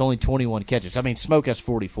game with only 21 catches. I mean, Smoke has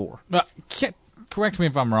 44. Correct me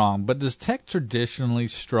if I'm wrong, but does Tech traditionally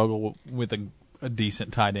struggle with a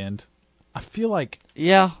decent tight end? I feel like...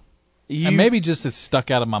 Yeah. And maybe just it's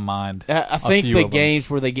stuck out of my mind. I think the games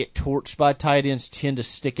where they get torched by tight ends tend to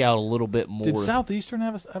stick out a little bit more. Did Southeastern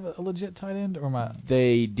have a legit tight end? Or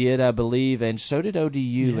They did, I believe, and so did ODU,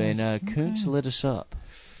 yes. And Kuntz lit us up.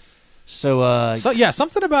 So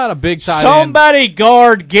something about a big tight end. Somebody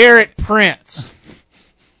guard Garrett Prince.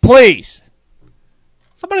 Please.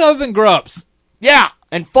 Somebody other than Grubbs. Yeah,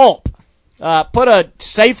 and Fulp. Put a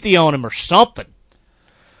safety on him or something.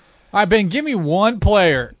 All right, Ben, give me one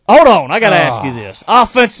player. Hold on, I got to ask you this.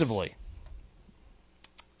 Offensively,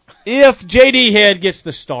 if J.D. Head gets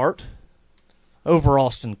the start over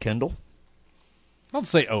Austin Kendall. Don't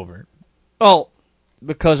say over. Oh,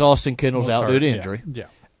 because Austin Kendall's out due to injury.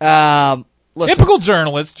 Yeah. Typical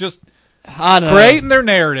journalists, just creating their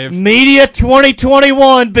narrative. Media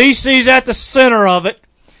 2021, BC's at the center of it.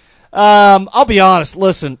 I'll be honest,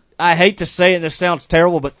 listen. I hate to say it, and this sounds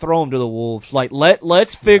terrible, but throw him to the Wolves. Like,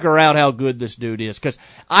 let's figure out how good this dude is, because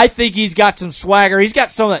I think he's got some swagger. He's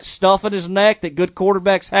got some of that stuff in his neck that good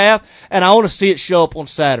quarterbacks have, and I want to see it show up on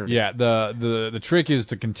Saturday. Yeah, the trick is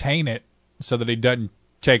to contain it so that he doesn't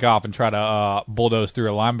take off and try to bulldoze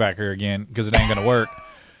through a linebacker again, because it ain't going to work.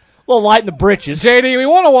 Well, light in the britches. JD, we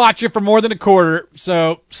want to watch you for more than a quarter,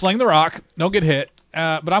 so sling the rock. Don't get hit.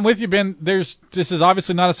 But I'm with you, Ben. This is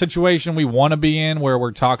obviously not a situation we want to be in where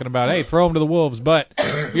we're talking about, hey, throw them to the Wolves. But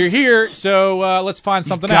you're here, so let's find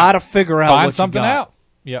something out. Got to figure out find something out.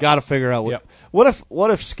 Yep. Got to figure out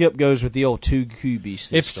what if Skip goes with the old 2 QB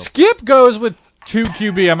system? If Skip goes with 2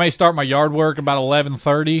 QB, I may start my yard work about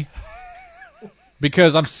 11:30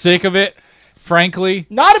 because I'm sick of it. Frankly,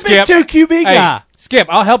 not a big 2 QB guy. Hey, Skip,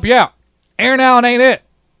 I'll help you out. Aaron Allen ain't it.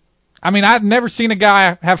 I mean, I've never seen a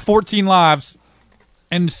guy have 14 lives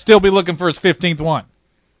and still be looking for his 15th one.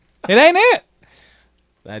 It ain't it.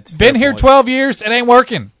 That's been here 12 years. It ain't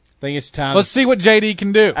working. I think it's time. Let's see what JD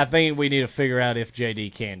can do. I think we need to figure out if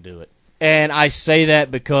JD can do it. And I say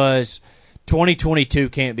that because 2022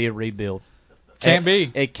 can't be a rebuild. Can't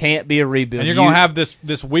be. It can't be a rebuild. And you're going to have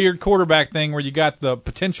this weird quarterback thing where you got the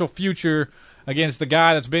potential future against the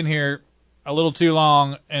guy that's been here a little too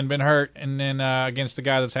long and been hurt, and then against the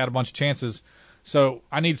guy that's had a bunch of chances. So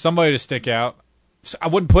I need somebody to stick out. I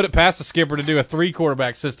wouldn't put it past the skipper to do a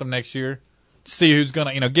 3-quarterback system next year. See who's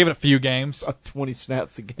going to, give it a few games. 20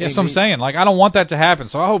 snaps a game. Yeah, that's what I'm saying. Like, I don't want that to happen.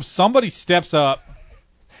 So I hope somebody steps up.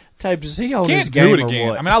 Does he own Can't his game do it or again.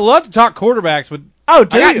 what? I mean, I love to talk quarterbacks with Oh,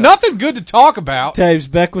 dude. I got nothing good to talk about. Taves,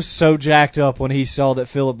 Beck was so jacked up when he saw that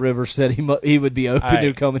Phillip Rivers said he would be open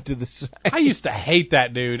to coming to the Saints. I used to hate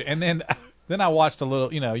that dude, and then I watched a little.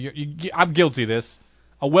 I'm guilty of this.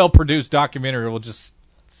 A well-produced documentary will just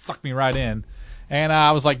suck me right in, and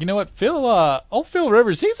I was like, you know what, old Phil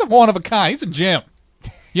Rivers, he's a one of a kind. He's a gem.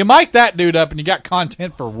 You mic that dude up, and you got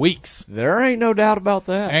content for weeks. There ain't no doubt about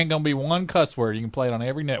that. Ain't gonna be one cuss word. You can play it on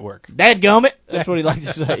every network. Dadgummit. That's what he likes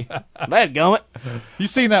to say. Dadgummit. You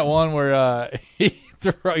seen that one where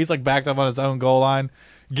he's like backed up on his own goal line,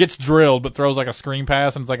 gets drilled, but throws like a screen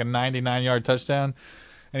pass, and it's like a 99-yard touchdown.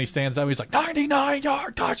 And he stands up, he's like,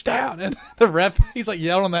 99-yard touchdown. And the ref, he's like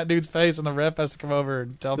yelling on that dude's face, and the ref has to come over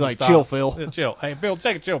and tell him to stop. Chill, Phil. Yeah, chill. Hey, Phil,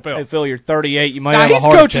 take a chill, Phil. Hey, Phil, you're 38. You might have a heart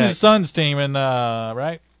attack. He's coaching his son's team,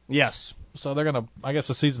 right? Yes. So they're going to, I guess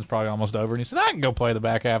the season's probably almost over. And he said, I can go play the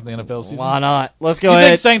back half of the NFL season. Why not? Let's go you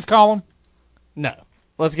ahead. Think Saints call him? No.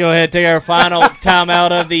 Let's go ahead and take our final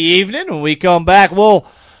timeout of the evening. When we come back, we'll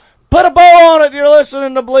put a bow on it. You're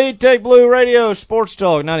listening to Bleed Tech Blue Radio, Sports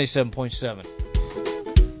Talk 97.7.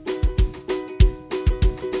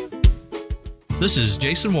 This is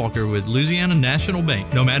Jason Walker with Louisiana National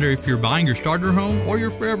Bank. No matter if you're buying your starter home or your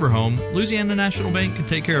forever home, Louisiana National Bank can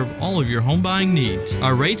take care of all of your home buying needs.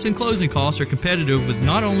 Our rates and closing costs are competitive with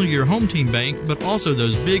not only your home team bank, but also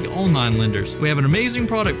those big online lenders. We have an amazing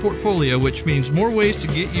product portfolio, which means more ways to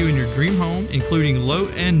get you in your dream home, including low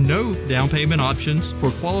and no down payment options for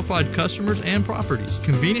qualified customers and properties.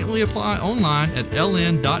 Conveniently apply online at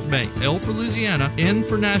ln.bank. L for Louisiana, N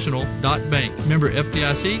for national.bank. Member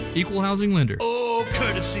FDIC, Equal Housing Lender. Oh,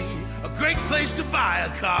 Courtesy, a great place to buy a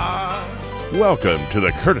car. Welcome to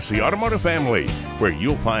the Courtesy Automotive family, where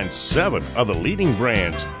you'll find 7 of the leading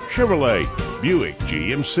brands: Chevrolet, Buick,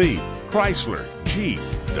 GMC, Chrysler, Jeep,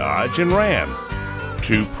 Dodge, and Ram.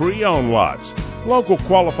 2 pre-owned lots, local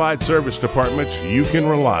qualified service departments you can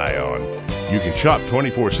rely on. You can shop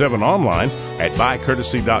 24/7 online at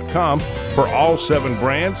buycourtesy.com for all 7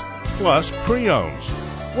 brands, plus pre-owns.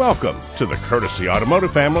 Welcome to the Courtesy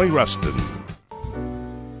Automotive family, Ruston.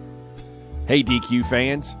 Hey DQ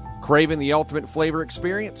fans, craving the ultimate flavor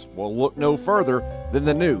experience? Well, look no further than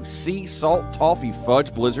the new Sea Salt Toffee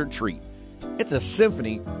Fudge Blizzard Treat. It's a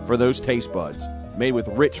symphony for those taste buds, made with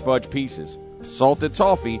rich fudge pieces, salted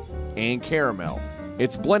toffee, and caramel.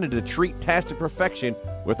 It's blended to treat-tastic perfection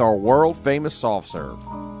with our world-famous soft serve.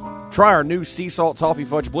 Try our new Sea Salt Toffee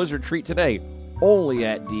Fudge Blizzard Treat today, only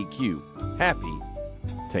at DQ. Happy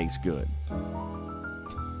tastes good.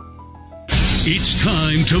 It's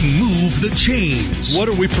time to move the chains. What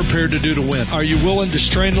are we prepared to do to win? Are you willing to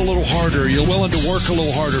strain a little harder? Are you willing to work a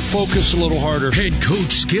little harder, focus a little harder? Head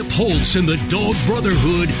coach Skip Holtz and the Dog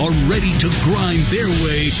Brotherhood are ready to grind their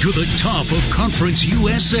way to the top of Conference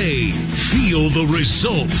USA. Feel the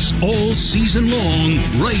results all season long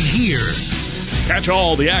right here. Catch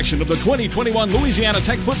all the action of the 2021 Louisiana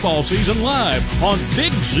Tech football season live on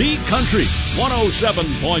Big Z Country,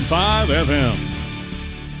 107.5 FM.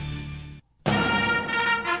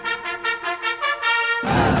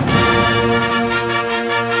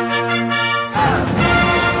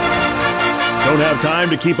 Don't have time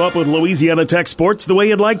to keep up with Louisiana Tech sports the way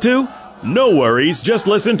you'd like to? No worries, just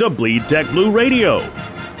listen to Bleed Tech Blue Radio.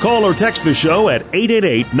 Call or text the show at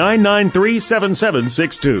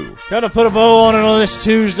 888-993-7762. Gonna put a bow on it on this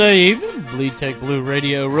Tuesday evening. Bleed Tech Blue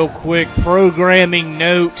Radio. Real quick programming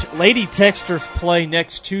note. Lady Texters play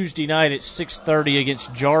next Tuesday night at 6:30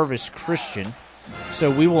 against Jarvis Christian. So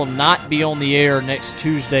we will not be on the air next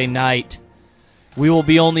Tuesday night. We will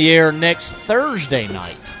be on the air next Thursday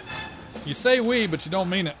night. You say we, but you don't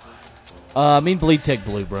mean it. I mean Bleed Tech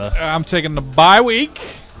Blue, bro. I'm taking the bye week,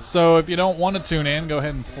 so if you don't want to tune in, go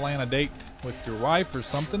ahead and plan a date with your wife or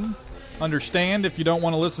something. Understand if you don't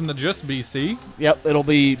want to listen to just BC. Yep, it'll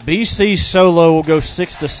be BC solo. Will go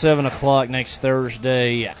 6 to 7 o'clock next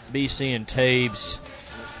Thursday. BC and Tabes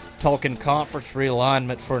talking conference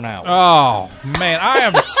realignment for an hour. Oh, man, I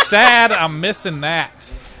am sad I'm missing that.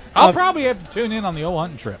 I'll probably have to tune in on the old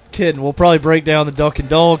hunting trip. Kidding. We'll probably break down the Dunkin'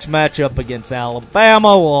 Dogs matchup against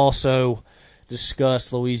Alabama. We'll also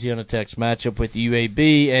discuss Louisiana Tech's matchup with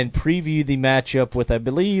UAB and preview the matchup with, I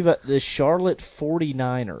believe, the Charlotte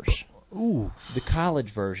 49ers. Ooh. The college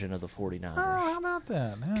version of the 49ers. Oh, how about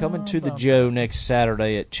that? Coming to the Joe next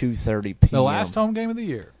Saturday at 2:30 p.m. The last home game of the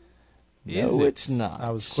year. No, it's not. I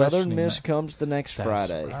was Southern Miss that. comes the next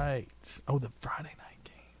Friday. That's right. Oh, the Friday night.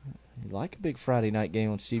 You like a big Friday night game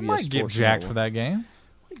on CBS Might Sports. get jacked Network. for that game.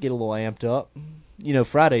 Get a little amped up. You know,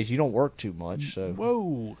 Fridays you don't work too much, so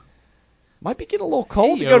whoa. Might be getting a little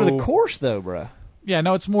cold to go to the course though, bruh. Yeah,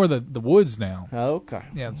 no, it's more the woods now. Oh, okay.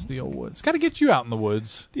 Yeah, it's the old woods. Got to get you out in the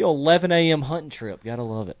woods. The old 11 a.m. hunting trip. Gotta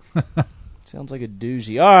love it. Sounds like a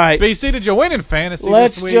doozy. All right. BC, did you win in fantasy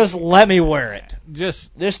Let's this week? just let me wear it.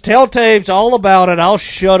 Just tell Taves all about it. I'll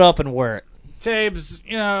shut up and wear it. Taves,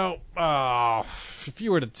 if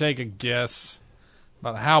you were to take a guess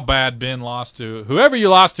about how bad Ben lost to, whoever you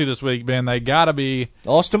lost to this week, Ben, they got to be...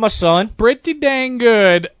 Lost to my son. Pretty dang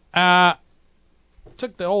good.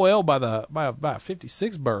 Took the old L by about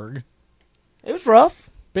 56burg. It was rough.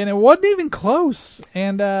 Ben, it wasn't even close.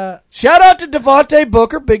 And shout out to Devontae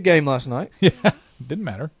Booker. Big game last night. Yeah, didn't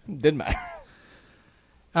matter.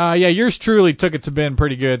 Yeah, yours truly took it to Ben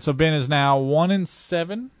pretty good. So Ben is now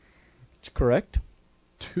 1-7. That's correct.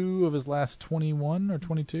 2 of his last 21 or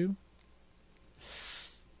 22.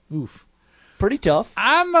 Oof. Pretty tough.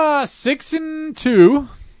 I'm 6-2.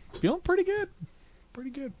 Feeling pretty good. Pretty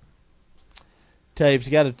good. Taves,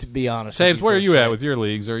 you got to be honest. Taves, where are you at with your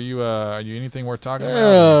leagues? Are you anything worth talking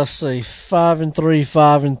about? Let's see, 5-3,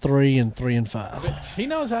 5-3, and 3-5. He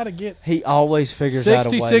knows how to get. He always figures out a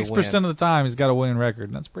way to win. 66% of the time, he's got a winning record,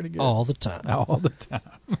 and that's pretty good. All the time.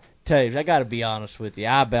 Taves, I got to be honest with you.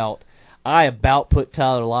 I about put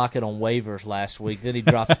Tyler Lockett on waivers last week. Then he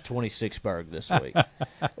dropped to 26burg this week.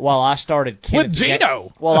 While I started Kenneth with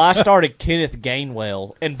Gino. I started Kenneth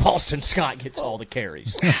Gainwell, and Boston Scott gets all the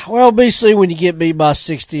carries. Well, BC, when you get beat by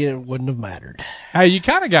 60, it wouldn't have mattered. Hey, you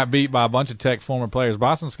kind of got beat by a bunch of Tech former players.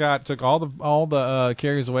 Boston Scott took all the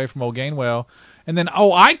carries away from old Gainwell, and then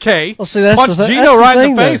IK punched Gino right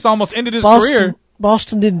in the face, almost ended his career.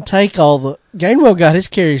 Boston didn't take all the. Gainwell got his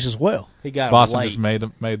carries as well. He got Boston late. just made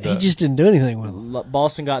the. He just didn't do anything with them.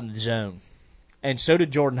 Boston got in the zone, and so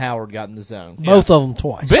did Jordan Howard. Got in the zone. Both of them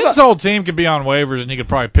twice. Ben's whole team could be on waivers, and you could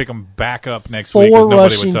probably pick them back up next week. 4 nobody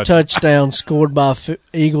rushing would touch touchdowns scored by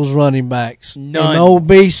Eagles running backs. None. And old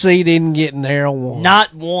BC didn't get in there on one.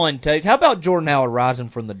 Not one. Taves. How about Jordan Howard rising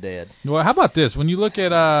from the dead? Well, how about this? When you look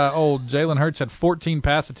at old Jalen Hurts had 14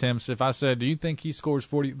 pass attempts. If I said, do you think he scores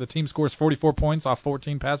 40? The team scores 44 points off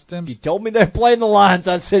 14 pass attempts. If you told me they're playing the Lions,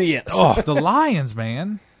 I'd say yes. Oh, the Lions,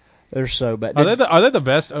 man! They're so bad. Are they the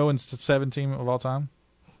best 0-7 team of all time?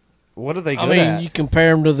 What are they good I mean, at? you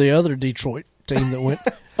compare them to the other Detroit team that went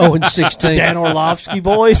 0-16. Dan Orlovsky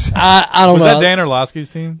boys. I don't Was know. that Dan Orlovsky's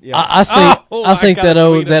team? Yeah. I think that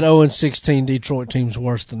 0-16 Detroit team's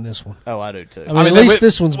worse than this one. Oh, I do too. I mean, at least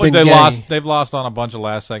this one's been game. They've lost on a bunch of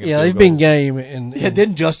last second. Yeah, field they've goals. been game. And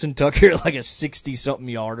didn't Justin Tucker like a 60-something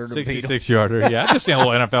yarder to beat him? 66-yarder. Yeah, just a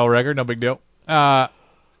little NFL record, no big deal. Yeah,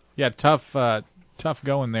 tough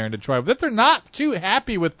going there in Detroit. But they're not too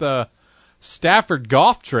happy with the Stafford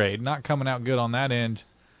Goff trade, not coming out good on that end.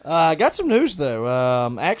 I got some news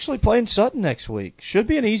though. Actually playing Sutton next week. Should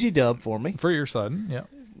be an easy dub for me. For your Sutton, yeah.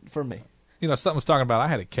 For me. You know, Sutton was talking about I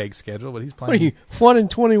had a cake schedule, but he's what are playing. you,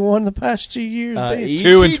 1-21 the past 2 years?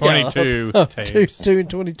 2-22. Oh,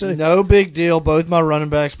 2-22. No big deal. Both my running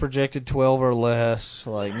backs projected 12 or less.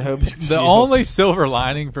 Like no big deal. The only silver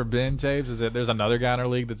lining for Ben Taves is that there's another guy in our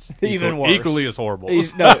league that's even worse. Equally as horrible.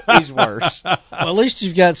 He's worse. Well, at least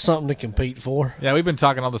you've got something to compete for. Yeah, we've been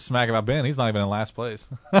talking all the smack about Ben. He's not even in last place.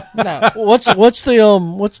 No. What's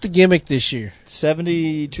the gimmick this year?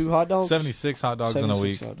 72 hot dogs. 76 hot dogs in a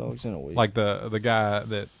week. Hot dogs in a week. Like the guy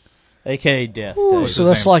that. AKA Death. Ooh, so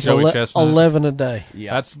that's like 11 a day.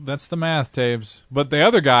 Yeah, that's the math, Taves. But the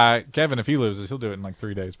other guy, Kevin, if he loses, he'll do it in like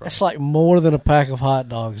 3 days. Probably. That's like more than a pack of hot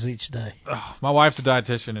dogs each day. My wife's a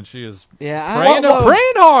dietitian, and she is praying praying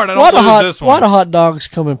hard. I don't lose this one. Why do hot dogs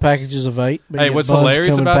come in packages of 8? But Hey, yet what's buns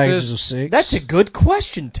hilarious come in about packages this? of 6? That's a good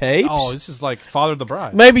question, Tapes. Oh, this is like Father of the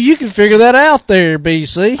Bride. Maybe you can figure that out there,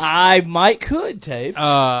 BC. I could, Tapes.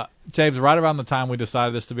 Taves, right around the time we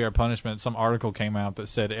decided this to be our punishment, some article came out that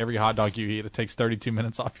said every hot dog you eat, it takes 32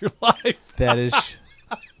 minutes off your life. That is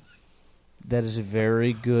a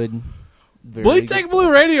very good. Bleed Tech Blue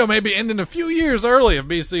Radio may be ending a few years early if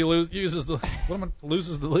BC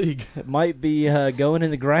loses the league. It might be going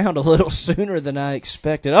in the ground a little sooner than I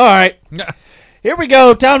expected. All right. Here we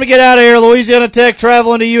go. Time to get out of here. Louisiana Tech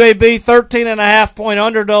traveling to UAB. 13.5-point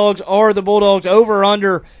underdogs are the Bulldogs.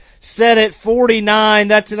 Over-under set at 49.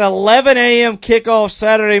 That's an 11 a.m. kickoff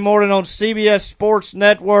Saturday morning on CBS Sports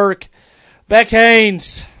Network. Beck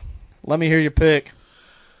Haynes, let me hear your pick.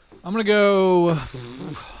 I'm gonna go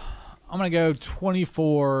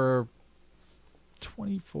 24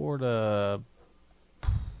 to.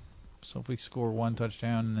 So if we score one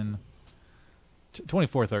touchdown, and then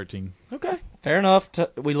 24-13. Okay, fair enough.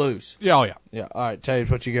 We lose. Yeah, oh yeah. Yeah. All right,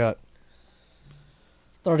 Taves, what you got?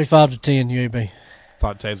 35-10 UAB.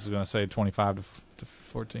 Thought Taves was going to say 25 to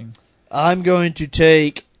 14. I'm going to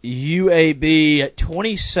take UAB at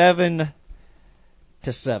 27-10.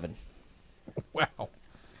 7. Wow.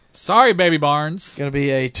 Sorry, Baby Barnes. Going to be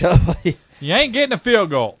a tough. You ain't getting a field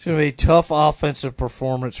goal. It's going to be a tough offensive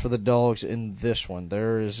performance for the Dogs in this one.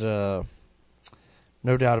 There is no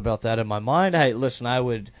doubt about that in my mind. Hey, listen, I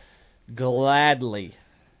would gladly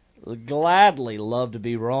love to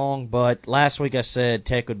be wrong, but last week I said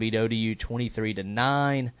Tech would beat ODU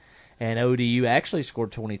 23-9, and ODU actually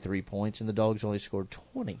scored 23 points, and the Dogs only scored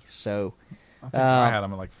 20. So I think I had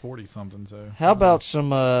them at like 40-something. So how about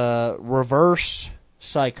some reverse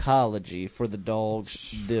psychology for the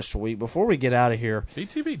Dogs this week? Before we get out of here,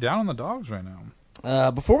 BTB down on the Dogs right now.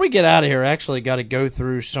 Before we get out of here, I actually got to go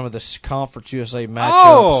through some of the Conference USA matchups.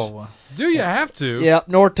 Oh, do you have to? Yep,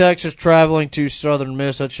 North Texas traveling to Southern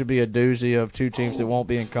Miss. That should be a doozy of two teams that won't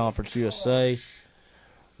be in Conference USA.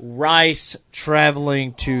 Rice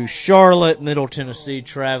traveling to Charlotte. Middle Tennessee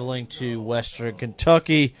traveling to Western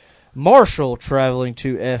Kentucky. Marshall traveling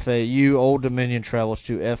to FAU. Old Dominion travels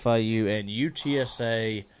to FIU. And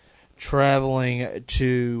UTSA traveling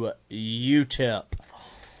to UTEP.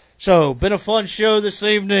 So, been a fun show this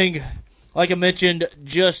evening. Like I mentioned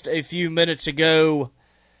just a few minutes ago,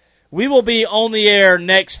 we will be on the air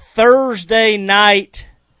next Thursday night,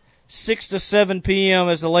 6 to 7 p.m.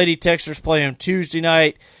 as the Lady Texers play on Tuesday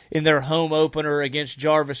night in their home opener against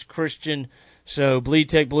Jarvis Christian. So, Bleed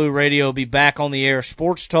Tech Blue Radio will be back on the air.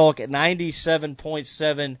 Sports Talk at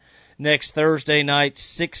 97.7 next Thursday night,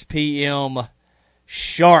 6 p.m.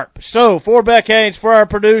 sharp. So, for Beck Haynes, for our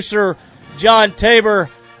producer, John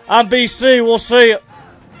Tabor, I'm BC. We'll see you.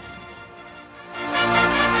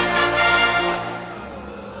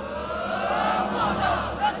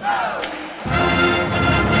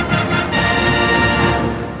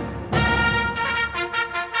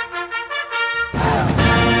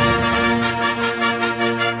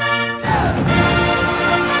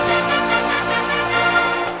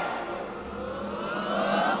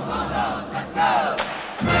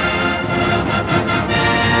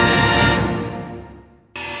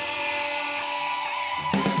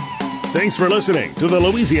 Thanks for listening to the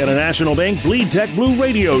Louisiana National Bank Bleed Tech Blue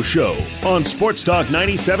Radio Show on Sports Talk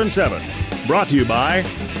 97.7. Brought to you by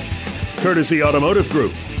Courtesy Automotive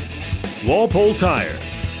Group, Walpole Tire,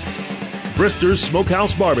 Brister's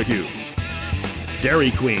Smokehouse Barbecue,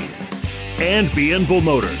 Dairy Queen, and Bienville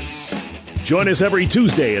Motors. Join us every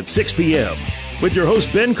Tuesday at 6 p.m. with your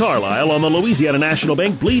host Ben Carlisle on the Louisiana National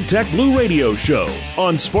Bank Bleed Tech Blue Radio Show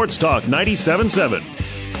on Sports Talk 97.7.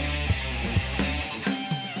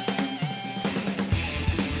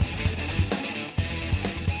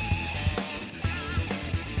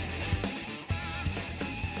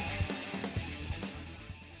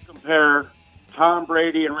 Compare Tom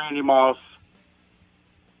Brady and Randy Moss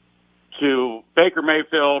to Baker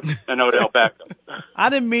Mayfield and Odell Beckham. I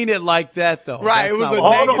didn't mean it like that, though. Right, That's it was not a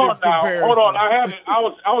what- negative comparison. Hold on,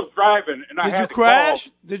 I was driving and I Did had you to crash?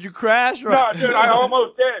 call. Did you crash? No, dude, I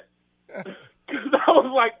almost did. 'Cause I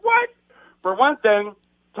was like, what? For one thing,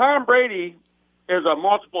 Tom Brady is a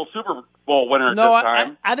multiple Super Bowl winner at No, this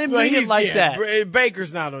time. I didn't Well, mean it he's- like yeah, that.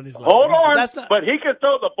 Baker's not on his level. Hold on, That's not- but he can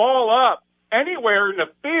throw the ball up anywhere in the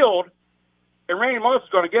field, and Randy Moss is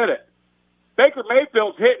going to get it. Baker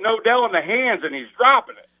Mayfield's hitting Odell in the hands, and he's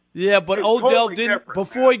dropping it. Yeah, but It's Odell totally didn't. different,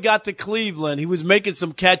 Before he got to Cleveland, he was making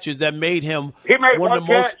some catches that made him He made one one of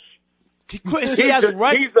the most. catch. He has He's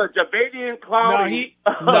a Javadian Clowney.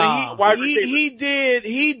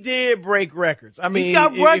 He did break records. I mean, He's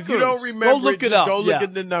got if you don't records. remember, Go look it just up. Go look Yeah.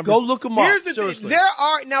 at the numbers. Go look 'em up. Here's the thing. Seriously. There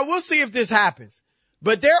are now. We'll see if this happens,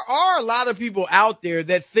 but there are a lot of people out there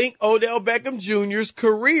that think Odell Beckham Jr.'s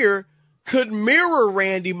career could mirror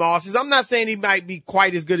Randy Moss's. I'm not saying he might be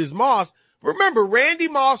quite as good as Moss. Remember, Randy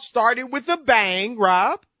Moss started with a bang,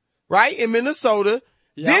 Rob, right, in Minnesota.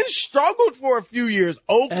 Then struggled for a few years.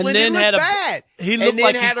 Oakland, and then he looked had a bad. He And looked then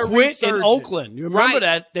like had he a quit resurgence. in Oakland. You remember Right.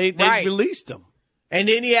 that they Right. released him. And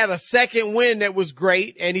then he had a second win that was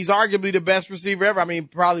great, and he's arguably the best receiver ever. I mean,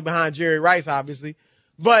 probably behind Jerry Rice, obviously.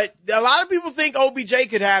 But a lot of people think OBJ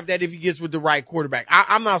could have that if he gets with the right quarterback.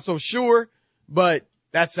 I'm not so sure, but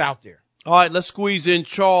that's out there. All right, let's squeeze in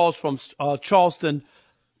Charles from Charleston,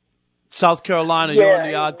 South Carolina. You're on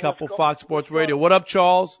the Odd Couple, Fox Sports Radio. What up,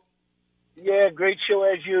 Charles? Yeah, great show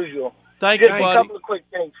as usual. Thank Just you, a buddy. couple of quick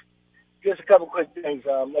things.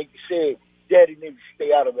 Like you said, Daddy needs to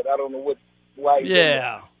stay out of it. I don't know why.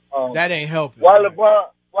 Yeah. That ain't helping. Why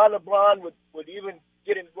LeBron would even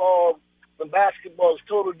get involved in basketball is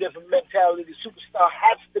total different mentality. The superstar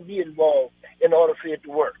has to be involved in order for it to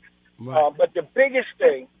work. Right. But the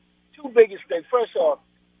two biggest things. First off,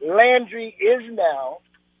 Landry is now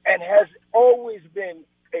and has always been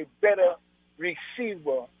a better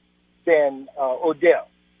receiver than Odell.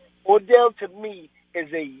 Odell, to me,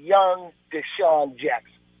 is a young Deshaun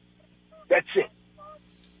Jackson. That's it.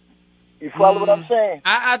 You follow what I'm saying?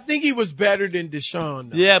 I think he was better than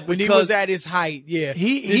Deshaun, though. Yeah, when he was at his height, yeah.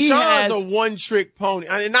 Deshaun's a one-trick pony.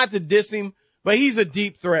 I mean, not to diss him, but he's a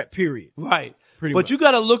deep threat, period. Right. Pretty but much. you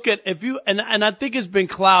got to look at and I think it's been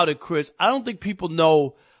clouded, Chris. I don't think people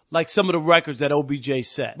know like some of the records that OBJ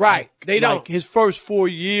set. Right. They don't. Like his first 4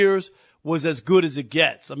 years was as good as it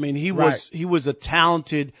gets. I mean, he was a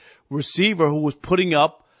talented receiver who was putting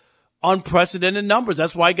up unprecedented numbers.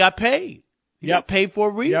 That's why he got paid. He got paid for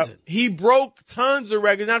a reason. Yep. He broke tons of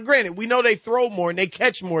records. Now, granted, we know they throw more and they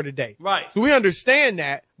catch more today. Right. So we understand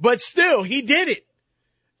that. But still, he did it.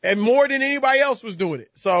 And more than anybody else was doing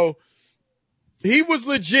it. So he was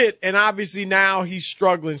legit. And obviously now he's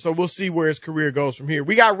struggling. So we'll see where his career goes from here.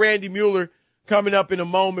 We got Randy Mueller coming up in a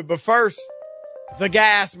moment. But first, the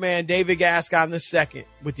gas man, David Gascon II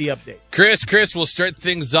with the update. Chris, we'll start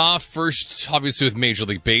things off first, obviously, with Major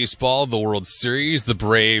League Baseball, the World Series, the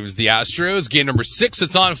Braves, the Astros. Game number 6,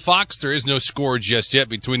 it's on Fox. There is no score just yet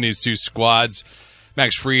between these two squads.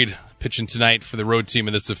 Max Fried pitching tonight for the road team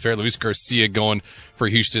in this affair. Luis Garcia going for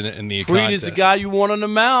Houston in the contest. Fried is the guy you want on the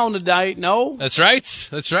mound tonight, no? That's right.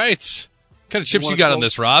 What kind of chips you got on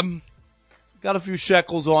this, Rob? Got a few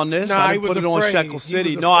shekels on this. Nah, I didn't put it on Shekel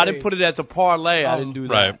City. No, I didn't put it as a parlay. I didn't do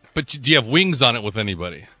that. Right. But do you have wings on it with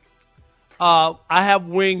anybody? I have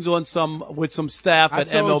wings on with some staff at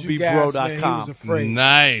MLBBro.com.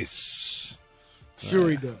 Nice.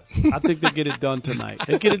 Sure he does. I think they get it done tonight.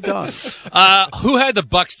 They get it done. Who had the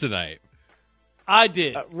Bucks tonight? I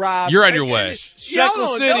did. Rob, you're on your way. Shekel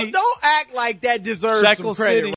City. Don't act like that deserves some credit.